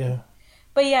 So, Yeah.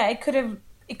 but yeah, it could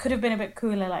have been a bit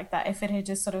cooler like that if it had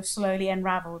just sort of slowly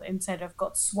unraveled instead of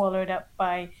got swallowed up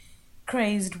by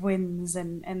crazed winds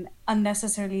and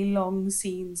unnecessarily long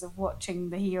scenes of watching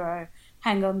the hero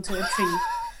hang on to a tree.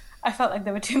 I felt like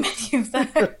there were too many of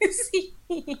those.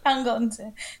 He hung on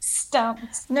to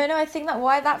stumps. No, I think that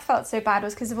why that felt so bad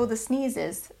was because of all the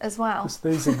sneezes as well. The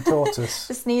sneezing tortoise.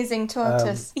 The sneezing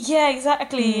tortoise. Yeah,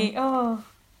 exactly. Oh,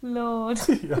 Lord.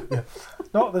 Yeah.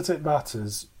 Not that it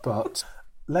matters, but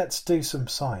let's do some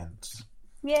science.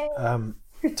 Yay.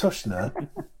 Tushna,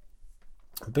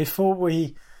 before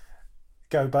we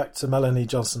go back to Melanie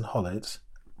Johnson-Hollett,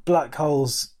 black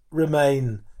holes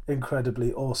remain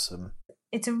incredibly awesome.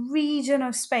 It's a region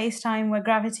of space-time where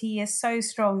gravity is so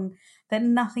strong that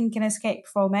nothing can escape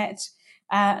from it,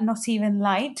 not even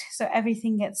light. So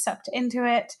everything gets sucked into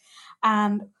it.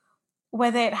 And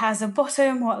whether it has a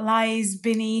bottom, what lies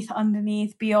beneath,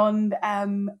 underneath, beyond,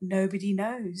 nobody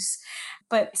knows.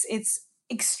 But it's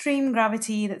extreme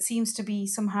gravity that seems to be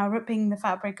somehow ripping the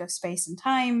fabric of space and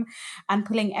time and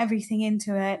pulling everything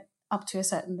into it up to a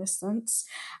certain distance.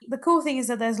 The cool thing is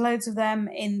that there's loads of them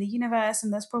in the universe,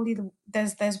 and there's probably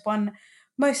there's one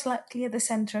most likely at the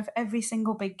center of every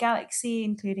single big galaxy,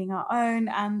 including our own,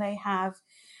 and they have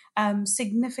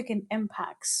significant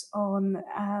impacts on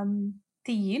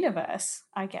the universe,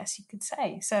 I guess you could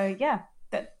say. So yeah,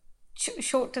 that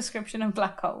short description of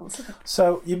black holes.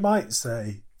 So you might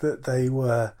say that they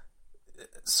were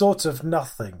sort of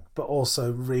nothing, but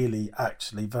also really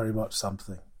actually very much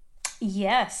something.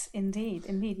 Yes, indeed,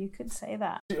 you could say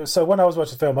that. So when I was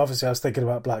watching the film, obviously I was thinking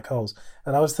about black holes,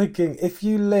 and I was thinking if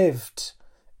you lived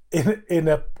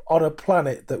on a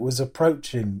planet that was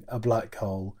approaching a black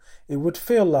hole, it would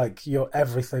feel like your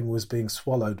everything was being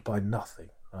swallowed by nothing,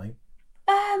 right?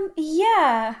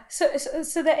 Yeah. So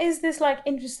there is this like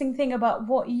interesting thing about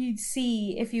what you'd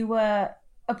see if you were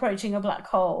approaching a black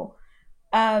hole,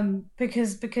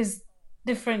 because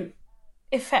different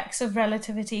effects of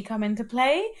relativity come into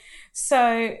play.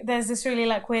 So there's this really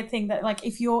like weird thing that like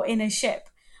if you're in a ship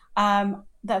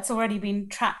that's already been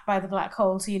trapped by the black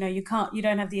hole, so you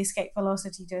don't have the escape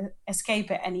velocity to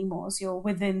escape it anymore, so you're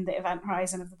within the event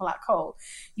horizon of the black hole,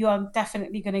 you are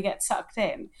definitely going to get sucked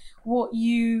in. What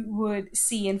you would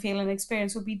see and feel and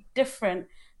experience would be different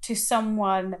to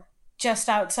someone just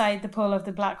outside the pull of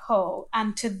the black hole,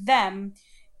 and to them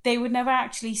they would never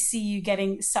actually see you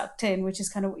getting sucked in, which is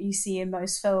kind of what you see in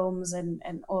most films and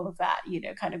all of that,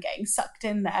 kind of getting sucked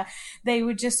in there. They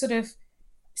would just sort of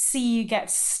see you get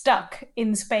stuck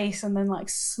in space and then like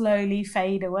slowly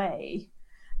fade away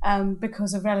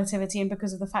because of relativity and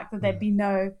because of the fact that there'd be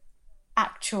no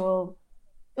actual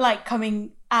like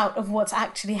coming out of what's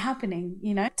actually happening,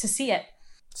 to see it.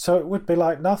 So it would be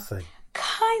like nothing.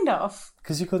 Kind of.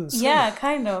 Because you couldn't see Yeah, it.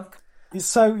 kind of.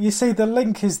 So you see, the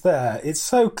link is there. It's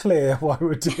so clear why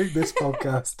we're doing this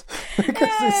podcast, because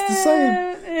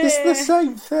it's the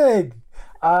same thing,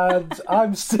 and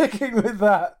I'm sticking with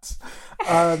that.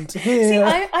 And here, see,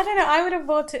 I don't know. I would have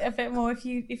bought it a bit more if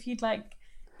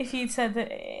you'd said that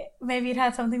maybe it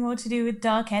had something more to do with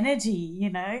dark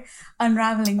energy,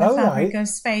 unraveling the fabric of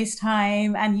space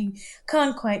time, and you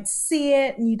can't quite see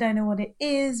it, and you don't know what it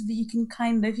is, but you can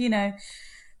kind of,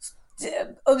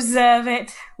 observe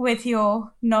it with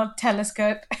your Nod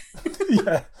telescope.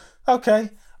 Yeah. Okay.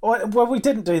 Well, we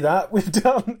didn't do that. We've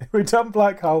done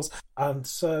black holes, and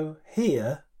so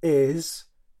here is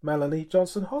Melanie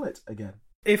Johnson-Hollett again.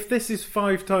 If this is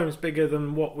 5 times bigger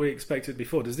than what we expected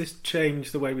before, does this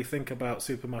change the way we think about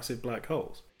supermassive black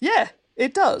holes? Yeah,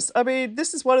 it does. I mean,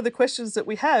 this is one of the questions that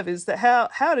we have, is that how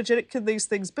energetic can these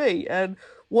things be, and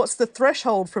what's the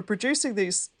threshold for producing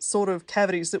these sort of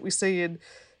cavities that we see in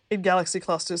galaxy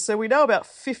clusters. So we know about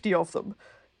 50 of them,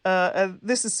 and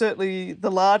this is certainly the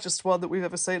largest one that we've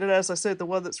ever seen, and as I said, the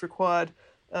one that's required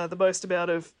the most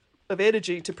amount of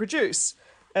energy to produce.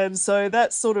 And so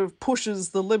that sort of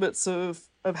pushes the limits of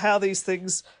how these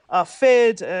things are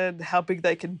fed and how big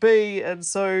they can be. And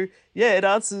so, yeah, it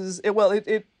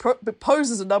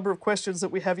poses a number of questions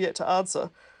that we have yet to answer.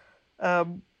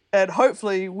 And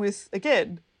hopefully with,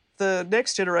 again, the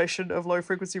next generation of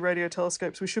low-frequency radio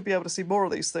telescopes, we should be able to see more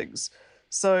of these things.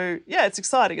 So, yeah, it's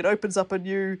exciting. It opens up a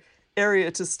new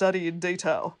area to study in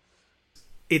detail.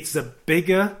 It's a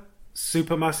bigger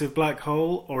supermassive black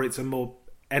hole, or it's a more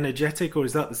energetic, or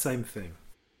is that the same thing?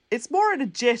 It's more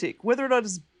energetic. Whether or not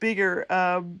it's bigger,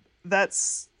 I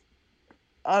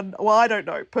don't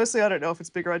know. Personally, I don't know if it's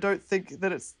bigger. I don't think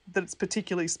that it's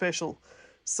particularly special.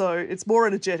 So it's more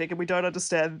energetic, and we don't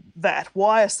understand that.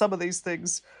 Why are some of these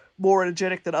things more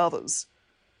energetic than others?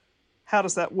 how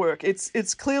does that work?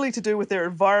 It's clearly to do with their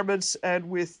environment and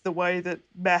with the way that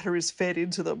matter is fed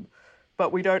into them,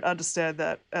 but we don't understand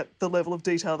that at the level of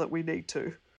detail that we need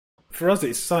to. For us,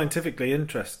 it's scientifically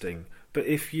interesting, but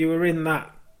if you were in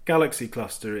that galaxy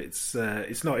cluster, it's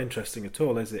not interesting at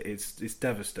all, is it? It's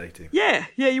devastating. Yeah,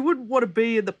 you wouldn't want to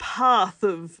be in the path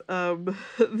of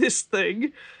this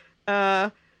thing.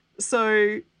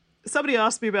 So somebody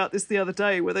asked me about this the other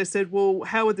day, where they said, well,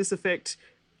 how would this affect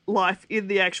life in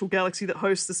the actual galaxy that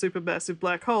hosts the supermassive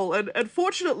black hole? And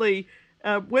fortunately,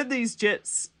 when these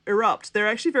jets erupt, they're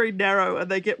actually very narrow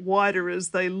and they get wider as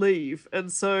they leave.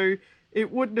 And so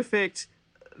it wouldn't affect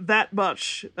that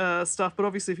much stuff. But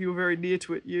obviously, if you were very near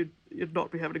to it, you'd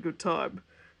not be having a good time.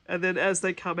 And then as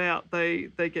they come out,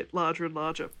 they get larger and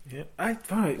larger. Yeah,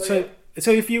 right. So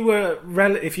if you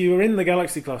were in the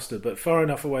galaxy cluster, but far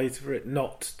enough away for it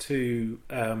not to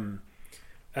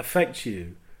affect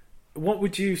you, what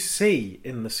would you see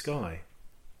in the sky?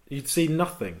 You'd see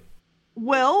nothing.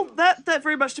 Well, that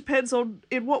very much depends on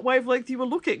in what wavelength you were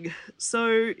looking.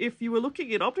 So if you were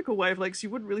looking in optical wavelengths, you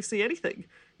wouldn't really see anything.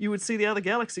 You would see the other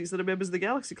galaxies that are members of the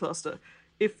galaxy cluster.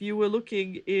 If you were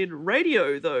looking in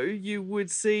radio, though, you would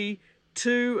see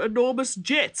two enormous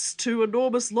jets, two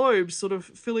enormous lobes sort of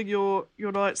filling your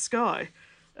night sky,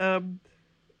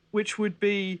 which would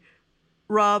be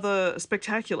rather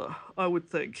spectacular, I would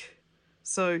think.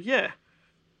 So, yeah,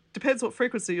 depends what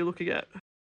frequency you're looking at.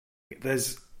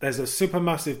 There's a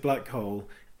supermassive black hole.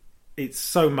 It's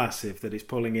so massive that it's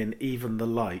pulling in even the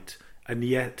light, and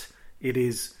yet it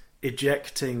is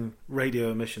ejecting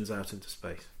radio emissions out into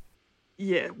space.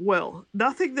 Yeah, well,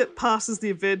 nothing that passes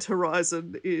the event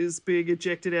horizon is being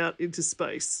ejected out into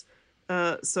space.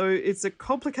 So it's a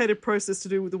complicated process to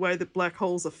do with the way that black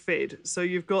holes are fed. So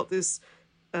you've got this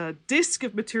disk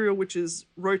of material which is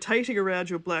rotating around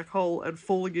your black hole and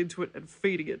falling into it and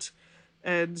feeding it.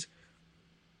 And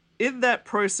in that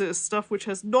process, stuff which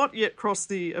has not yet crossed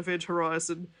the event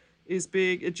horizon is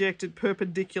being ejected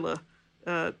perpendicular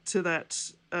to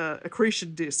that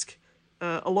accretion disk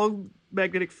along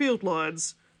magnetic field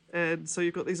lines. And so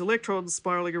you've got these electrons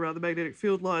spiraling around the magnetic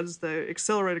field lines. They're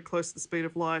accelerated close to the speed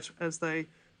of light as they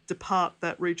depart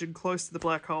that region close to the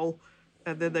black hole,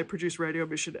 and then they produce radio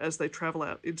emission as they travel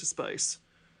out into space.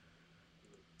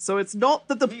 So it's not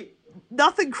that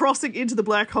nothing crossing into the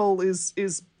black hole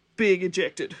is being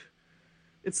ejected.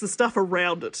 It's the stuff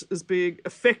around it is being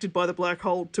affected by the black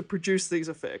hole to produce these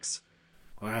effects.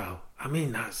 Wow. I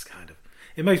mean, that's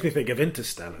it makes me think of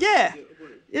Interstellar. Yeah,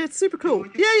 it's super cool.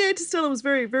 Yeah, Interstellar was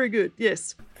very, very good,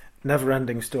 yes.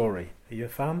 Neverending Story. Are you a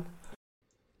fan?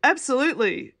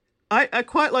 Absolutely. I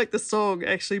quite like the song,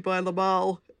 actually, by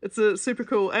Lamal. It's super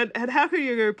cool. And how can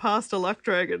you go past a luck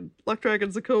dragon? Luck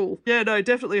dragons are cool. Yeah, no,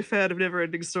 definitely a fan of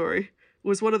Neverending Story. It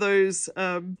was one of those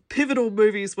pivotal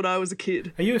movies when I was a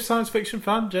kid. Are you a science fiction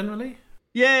fan, generally?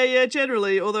 Yeah,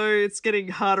 generally, although it's getting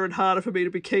harder and harder for me to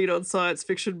be keen on science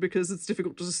fiction because it's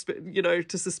difficult to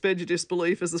suspend your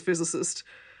disbelief as a physicist.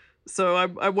 So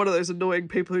I'm one of those annoying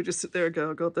people who just sit there and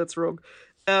go, oh God, that's wrong.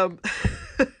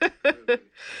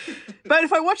 But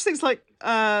if I watch things like,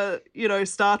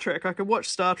 Star Trek, I can watch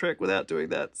Star Trek without doing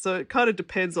that. So it kind of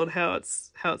depends on how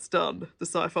it's done, the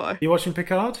sci-fi. You watching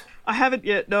Picard? I haven't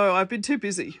yet. No, I've been too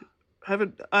busy.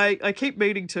 I keep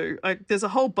meaning to. There's a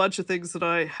whole bunch of things that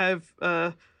I have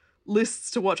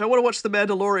lists to watch. I want to watch The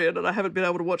Mandalorian, and I haven't been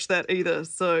able to watch that either.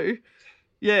 So,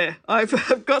 yeah,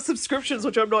 I've got subscriptions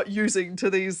which I'm not using to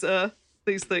these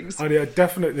things. Oh yeah,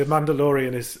 definitely. The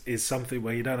Mandalorian is something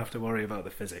where you don't have to worry about the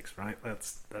physics, right?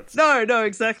 That's. No,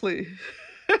 exactly.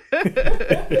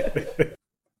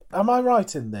 Am I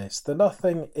right in this? The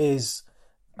nothing is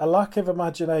a lack of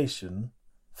imagination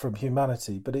from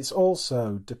humanity, but it's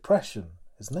also depression,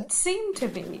 isn't it? Seemed to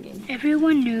be.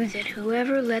 Everyone knew that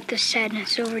whoever let the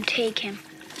sadness overtake him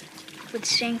would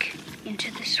sink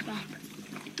into the swamp.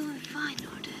 You're doing fine,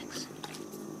 Nordex.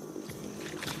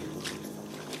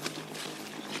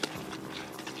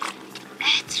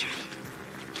 That's right.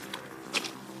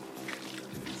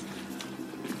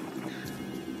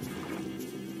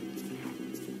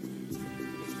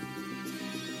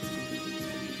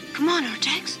 Come on,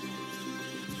 Nordex.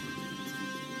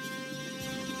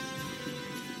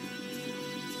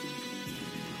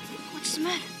 What's the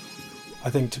matter? I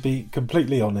think, to be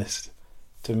completely honest,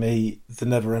 to me, the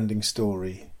Neverending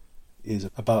Story is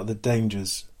about the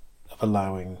dangers of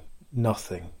allowing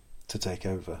nothing to take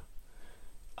over.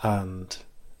 And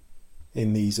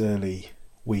in these early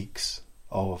weeks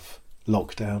of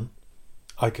lockdown,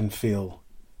 I can feel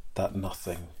that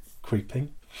nothing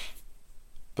creeping.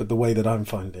 But the way that I'm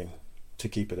finding to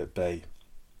keep it at bay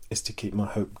is to keep my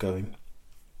hope going,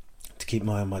 to keep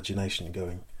my imagination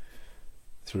going,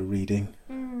 through reading,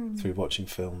 through watching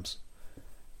films,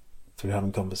 through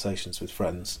having conversations with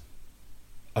friends.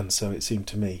 And so it seemed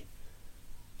to me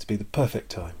to be the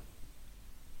perfect time,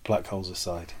 black holes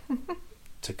aside,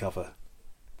 to cover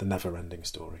the Neverending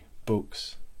Story.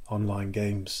 Books, online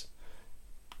games,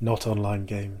 not online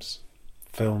games,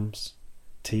 films,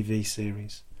 TV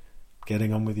series,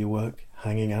 getting on with your work,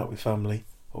 hanging out with family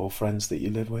or friends that you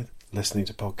live with, listening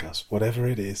to podcasts, whatever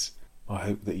it is. I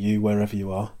hope that you, wherever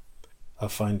you are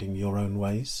finding your own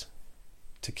ways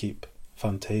to keep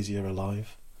Fantasia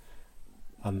alive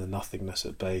and the nothingness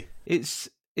at bay. It's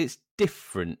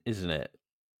different, isn't it?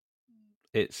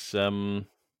 It's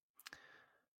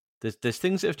there's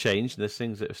things that have changed, and there's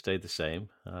things that have stayed the same.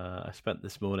 I spent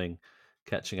this morning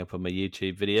catching up on my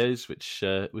YouTube videos, which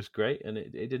was great, and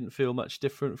it didn't feel much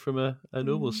different from a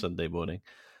normal Sunday morning.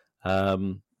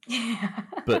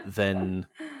 But then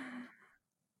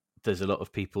there's a lot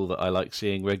of people that I like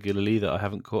seeing regularly that I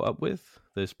haven't caught up with.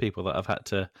 There's people that I've had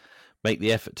to make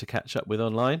the effort to catch up with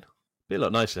online. Be a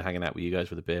lot nicer hanging out with you guys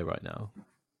with a beer right now.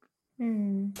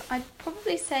 I'd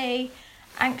probably say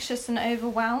anxious and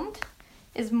overwhelmed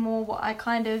is more what I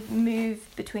kind of move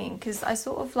between, because I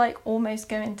sort of like almost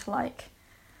go into like,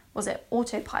 was it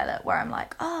autopilot, where I'm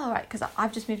like, oh, right, because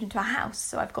I've just moved into a house,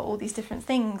 so I've got all these different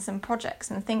things and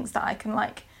projects and things that I can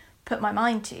like put my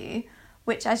mind to,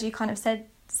 which, as you kind of said,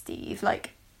 Steve,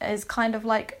 like is kind of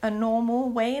like a normal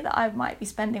way that I might be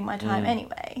spending my time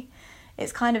anyway.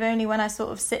 It's kind of only when I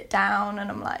sort of sit down and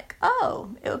I'm like,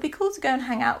 oh, it would be cool to go and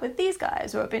hang out with these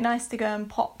guys, or it'd be nice to go and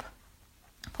pop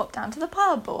down to the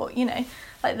pub, or, you know,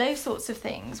 like those sorts of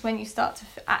things, when you start to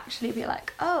actually be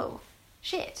like, oh,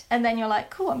 shit. And then you're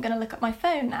like, cool, I'm going to look at my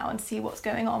phone now and see what's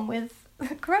going on with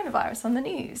coronavirus on the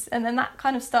news. And then that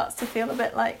kind of starts to feel a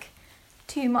bit like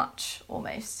too much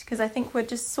almost, because I think we're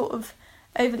just sort of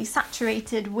overly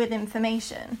saturated with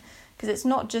information, because it's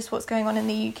not just what's going on in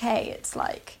the UK, it's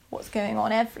like what's going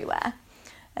on everywhere.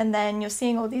 And then you're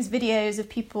seeing all these videos of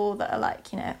people that are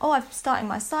like, you know, oh, I'm starting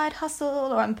my side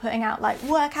hustle, or I'm putting out like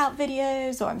workout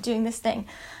videos, or I'm doing this thing.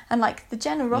 And like the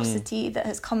generosity that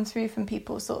has come through from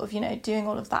people sort of, you know, doing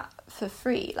all of that for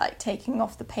free, like taking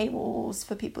off the paywalls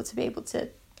for people to be able to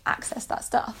access that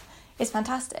stuff is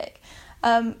fantastic.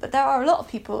 But there are a lot of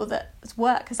people that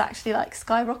work has actually like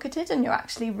skyrocketed, and you're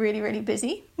actually really, really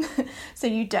busy. So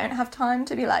you don't have time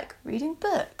to be like reading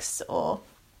books or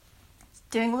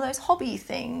doing all those hobby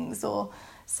things or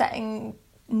setting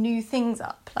new things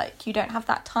up. Like you don't have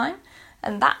that time.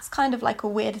 And that's kind of like a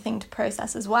weird thing to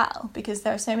process as well, because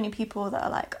there are so many people that are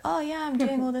like, oh yeah, I'm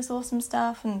doing all this awesome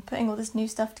stuff and putting all this new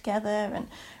stuff together and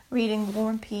reading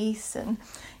War and Peace and,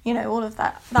 you know, all of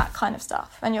that kind of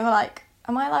stuff. And you're like,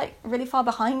 am I like really far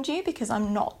behind you because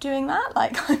I'm not doing that?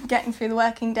 Like I'm getting through the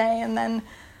working day and then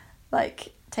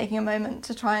like taking a moment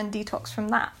to try and detox from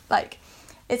that. Like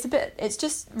it's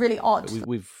just really odd.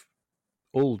 We've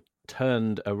all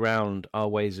turned around our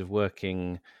ways of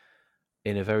working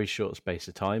in a very short space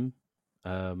of time.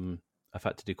 I've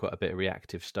had to do quite a bit of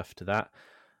reactive stuff to that.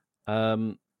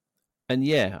 And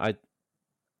yeah,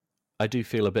 I do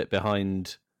feel a bit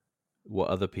behind what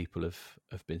other people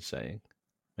have been saying.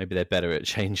 Maybe they're better at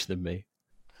change than me.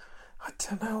 I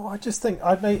don't know. I just think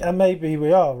and maybe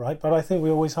we are, right? But I think we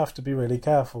always have to be really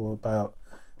careful about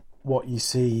what you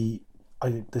see.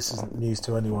 This isn't news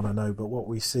to anyone I know, but what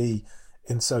we see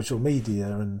in social media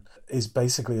and is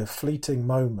basically a fleeting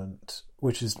moment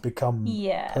which has become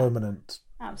permanent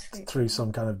through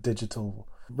some kind of digital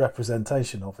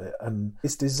representation of it, and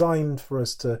it's designed for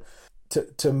us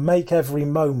to make every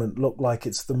moment look like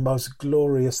it's the most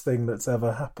glorious thing that's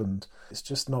ever happened. It's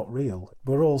just not real.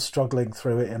 We're all struggling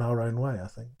through it in our own way, I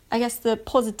think. I guess the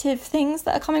positive things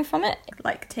that are coming from it,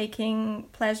 like taking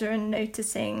pleasure and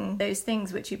noticing those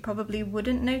things which you probably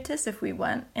wouldn't notice if we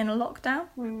weren't in a lockdown.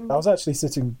 I was actually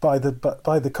sitting by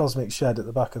the cosmic shed at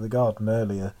the back of the garden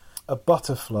earlier, a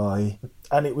butterfly,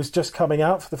 and it was just coming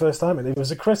out for the first time, and it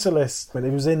was a chrysalis, and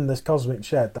it was in this cosmic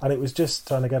shed, and it was just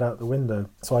trying to get out the window.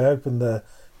 So I opened the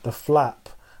flap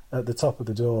at the top of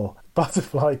the door.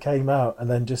 Butterfly came out, and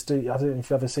then I don't know if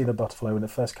you've ever seen a butterfly when it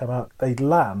first came out. They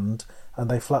land and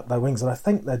they flap their wings, and I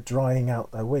think they're drying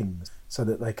out their wings so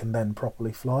that they can then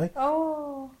properly fly.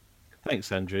 Oh.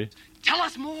 Thanks, Andrew. Tell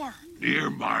us more. Near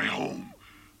my home,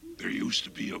 there used to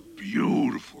be a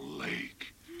beautiful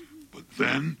lake, but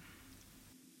then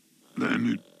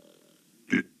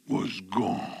it was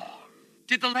gone.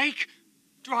 Did the lake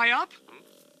dry up?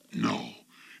 No,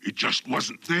 it just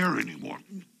wasn't there anymore.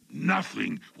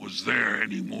 Nothing was there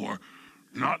anymore.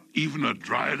 Not even a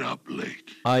dried up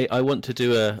lake. I want to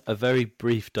do a very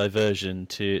brief diversion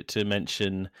to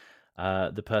mention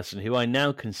the person who I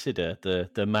now consider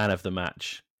the man of the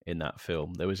match in that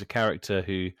film. There was a character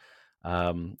who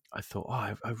I thought,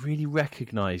 I really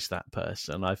recognise that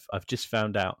person. I've just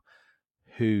found out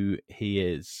who he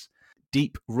is.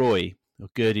 Deep Roy, or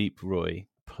Gurdeep Roy,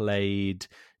 played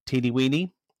Teeny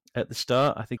Weeny at the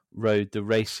start. I think rode the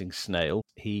racing snail.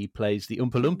 He plays the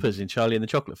Oompa Loompas in Charlie and the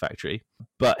Chocolate Factory.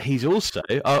 But he's also,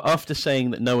 after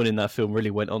saying that no one in that film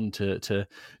really went on to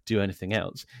do anything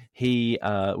else, he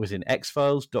was in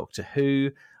X-Files, Doctor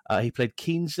Who. He played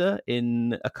Keenzer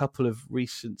in a couple of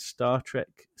recent Star Trek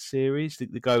series.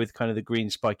 The guy with kind of the green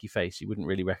spiky face, you wouldn't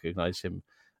really recognise him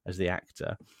as the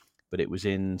actor. But it was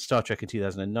in Star Trek in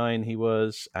 2009 he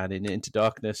was, and in Into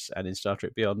Darkness, and in Star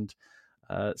Trek Beyond.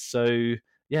 So,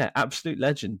 yeah, absolute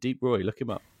legend. Deep Roy, look him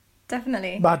up.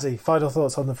 Definitely. Maddie, final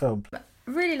thoughts on the film?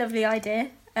 Really lovely idea.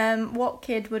 What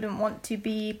kid wouldn't want to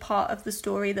be part of the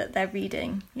story that they're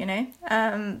reading, you know?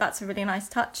 That's a really nice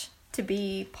touch to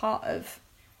be part of,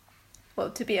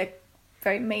 well, to be a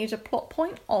very major plot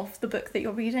point of the book that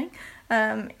you're reading,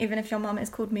 even if your mum is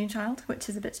called Moonchild, which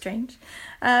is a bit strange.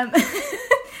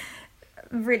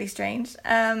 Really strange.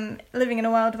 Living in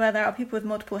a world where there are people with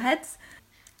multiple heads.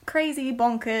 Crazy,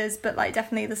 bonkers, but like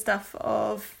definitely the stuff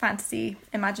of fantasy,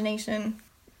 imagination,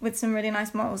 with some really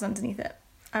nice morals underneath it.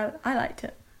 I liked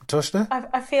it. Tushna?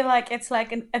 I feel like it's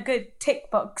like a good tick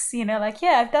box, you know, like,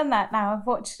 yeah, I've done that now, I've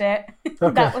watched it.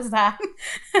 Okay. That was that.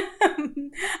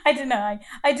 I don't know,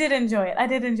 I did enjoy it.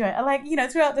 I like, you know,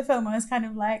 throughout the film I was kind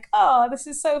of like, oh, this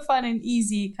is so fun and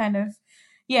easy, kind of,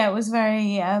 yeah, it was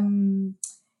very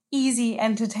easy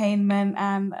entertainment,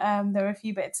 and there were a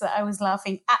few bits that I was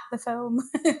laughing at the film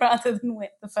rather than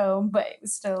with the film, but it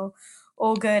was still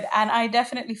all good. And I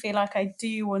definitely feel like I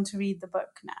do want to read the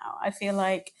book now. I feel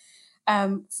like,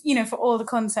 you know, for all the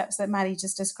concepts that Maddie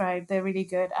just described, they're really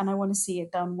good, and I want to see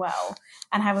it done well,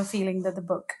 and have a feeling that the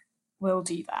book will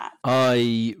do that.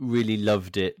 I really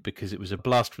loved it because it was a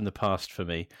blast from the past for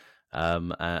me,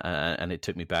 and it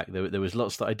took me back. There was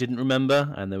lots that I didn't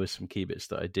remember, and there were some key bits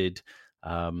that I did.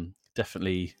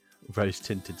 Definitely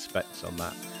rose-tinted specs on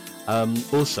that.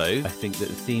 Also, I think that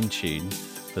the theme tune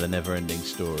for the Neverending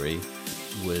Story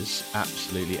was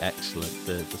absolutely excellent.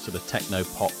 The sort of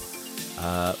techno-pop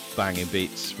banging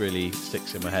beats really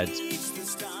sticks in my head.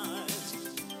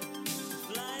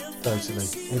 Totally.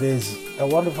 It is a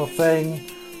wonderful thing.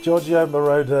 Giorgio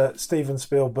Moroder, Steven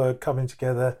Spielberg coming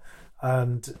together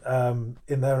and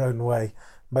in their own way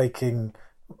making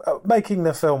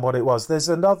the film what it was. There's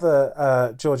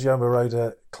another Giorgio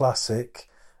Moroder classic,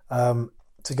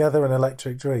 Together in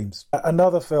Electric Dreams.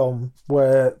 Another film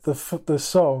where the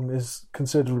song is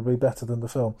considerably better than the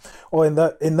film. Or in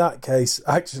that case,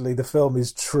 actually, the film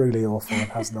is truly awful and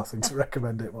has nothing to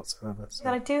recommend it whatsoever. So.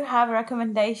 But I do have a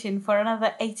recommendation for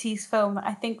another 80s film that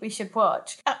I think we should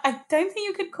watch. I don't think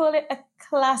you could call it a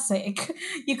classic.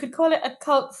 You could call it a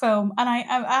cult film. And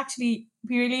I'm actually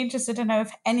be really interested to know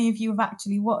if any of you have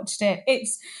actually watched it.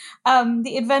 It's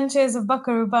The Adventures of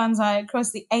Buckaroo Banzai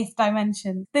Across the Eighth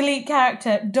Dimension. The lead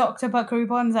character, Dr. Buckaroo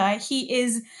Banzai, he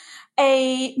is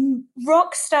a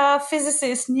rock star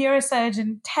physicist,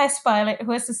 neurosurgeon, test pilot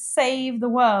who has to save the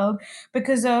world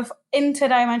because of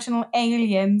interdimensional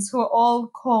aliens who are all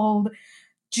called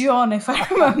John, if I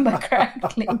remember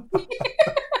correctly.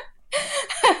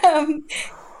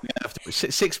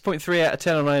 6.3 out of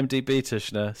 10 on IMDb,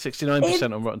 Tushna.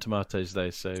 69% on Rotten Tomatoes,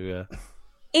 though. So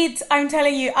I'm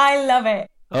telling you, I love it.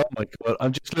 Oh my god!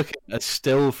 I'm just looking at a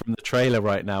still from the trailer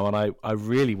right now, and I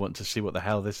really want to see what the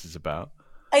hell this is about.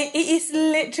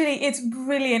 It's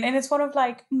brilliant, and it's one of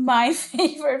like my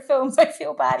favorite films. I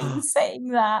feel bad even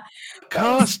saying that.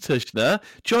 Cast, Tushna,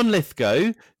 John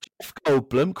Lithgow, Jeff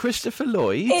Goldblum, Christopher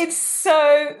Lloyd. It's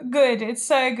so good. It's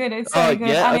so good. It's so good,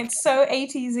 and it's so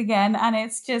 80s again. And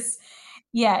it's just,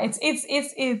 yeah,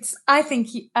 it's. I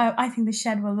think the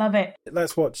Shed will love it.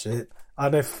 Let's watch it,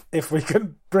 and if we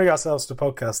can bring ourselves to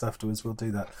podcast afterwards, we'll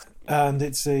do that. And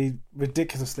it's a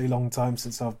ridiculously long time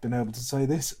since I've been able to say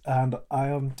this, and I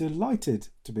am delighted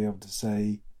to be able to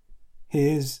say,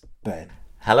 here's Ben.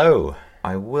 Hello.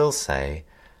 I will say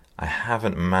I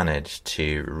haven't managed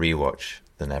to rewatch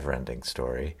The Neverending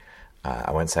Story.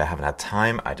 I won't say I haven't had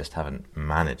time, I just haven't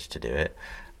managed to do it.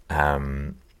 I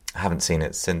haven't seen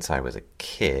it since I was a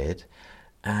kid,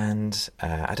 and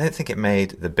I don't think it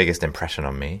made the biggest impression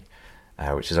on me,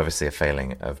 which is obviously a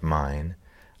failing of mine.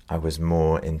 I was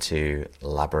more into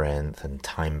Labyrinth and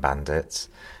Time Bandits,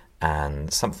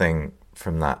 and something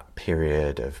from that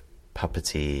period of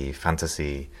puppety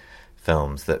fantasy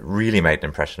films that really made an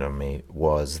impression on me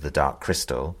was The Dark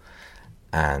Crystal,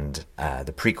 and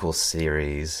the prequel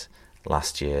series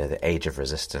last year, The Age of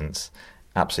Resistance,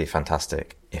 Absolutely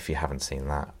fantastic if you haven't seen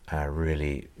that.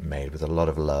 Really made with a lot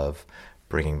of love,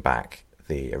 bringing back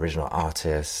the original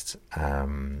artist,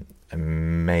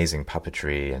 amazing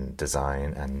puppetry and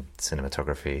design and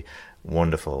cinematography,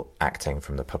 wonderful acting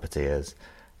from the puppeteers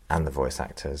and the voice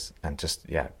actors, and just,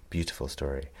 yeah, beautiful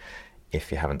story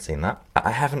if you haven't seen that.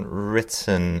 I haven't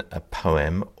written a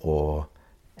poem or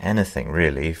anything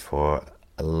really for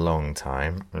a long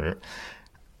time.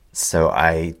 So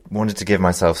I wanted to give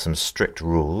myself some strict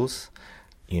rules.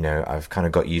 You know, I've kind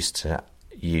of got used to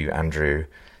you, Andrew,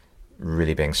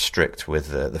 really being strict with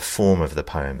the form of the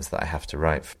poems that I have to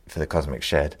write for the Cosmic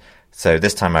Shed. So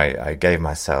this time I gave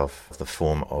myself the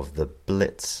form of the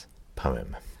Blitz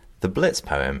poem. The Blitz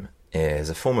poem is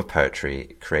a form of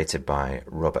poetry created by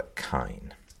Robert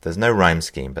Kine. There's no rhyme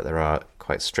scheme, but there are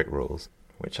quite strict rules,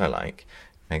 which I like.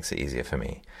 Makes it easier for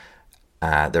me.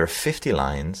 There are 50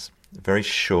 lines, very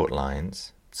short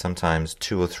lines, sometimes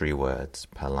 2 or 3 words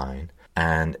per line.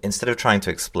 And instead of trying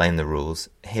to explain the rules,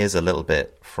 here's a little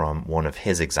bit from one of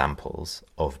his examples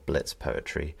of Blitz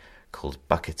poetry called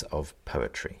Bucket of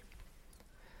Poetry.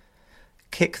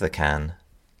 Kick the can,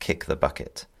 kick the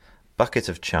bucket. Bucket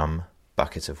of chum,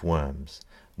 bucket of worms.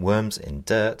 Worms in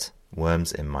dirt,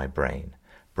 worms in my brain.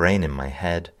 Brain in my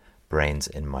head, brains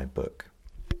in my book.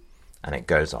 And it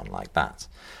goes on like that.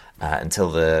 Until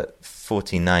the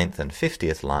 49th and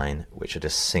 50th line, which are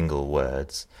just single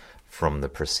words from the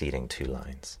preceding 2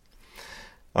 lines.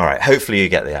 All right, hopefully you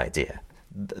get the idea.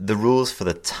 The rules for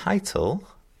the title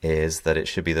is that it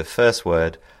should be the first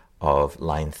word of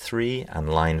line 3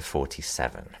 and line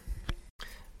 47.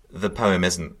 The poem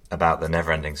isn't about the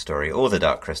Neverending Story or the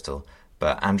Dark Crystal,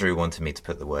 but Andrew wanted me to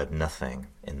put the word nothing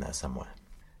in there somewhere.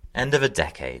 End of a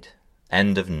decade.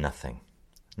 End of nothing.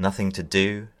 Nothing to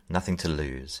do, nothing to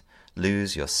lose.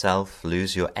 Lose yourself,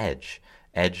 lose your edge.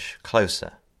 Edge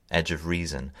closer. Edge of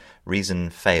reason. Reason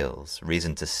fails.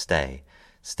 Reason to stay.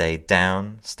 Stay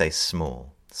down, stay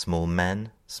small. Small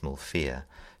men, small fear.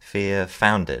 Fear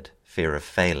founded. Fear of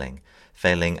failing.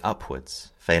 Failing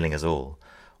upwards. Failing us all.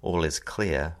 All is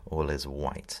clear, all is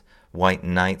white. White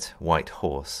knight, white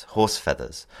horse. Horse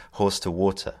feathers. Horse to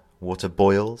water. Water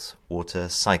boils. Water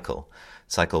cycle.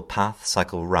 Cycle path,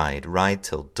 cycle ride. Ride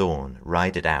till dawn.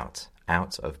 Ride it out.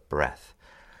 Out of breath.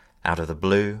 Out of the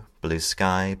blue, blue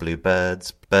sky, blue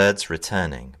birds, birds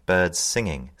returning, birds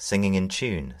singing, singing in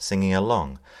tune, singing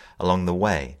along the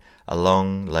way, a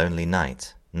long, lonely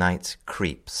night. Night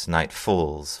creeps, night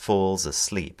falls, falls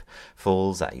asleep,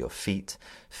 falls at your feet,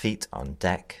 feet on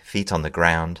deck, feet on the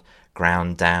ground,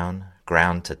 ground down,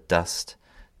 ground to dust,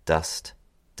 dust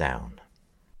down.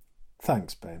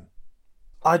 Thanks, Ben.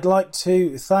 I'd like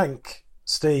to thank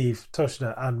Steve,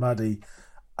 Tushna and Maddie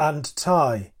and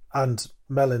Ty and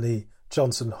Melanie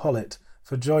Johnson-Hollett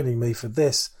for joining me for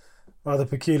this rather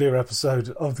peculiar episode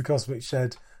of The Cosmic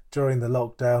Shed during the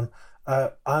lockdown.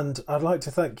 And I'd like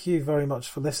to thank you very much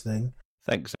for listening.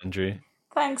 Thanks, Andrew.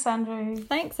 Thanks, Andrew.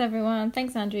 Thanks, everyone.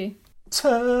 Thanks, Andrew.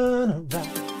 Turn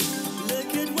around.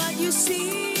 Look at what you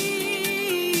see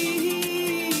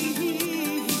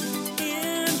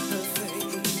in her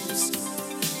face,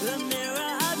 the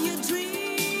mirror of your dreams.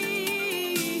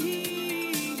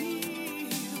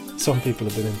 Some people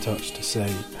have been in touch to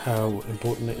say how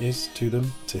important it is to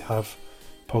them to have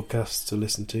podcasts to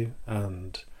listen to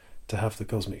and to have the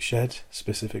Cosmic Shed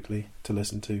specifically to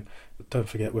listen to. But don't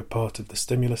forget, we're part of the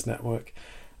Stimulus Network,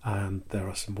 and there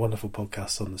are some wonderful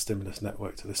podcasts on the Stimulus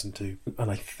Network to listen to. And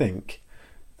I think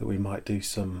that we might do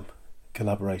some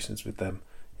collaborations with them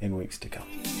in weeks to come.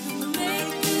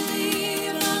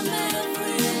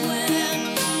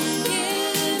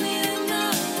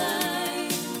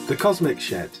 The Cosmic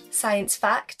Shed. Science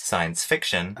fact. Science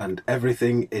fiction. And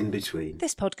everything in between.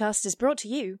 This podcast is brought to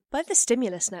you by the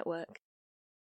Stimulus Network.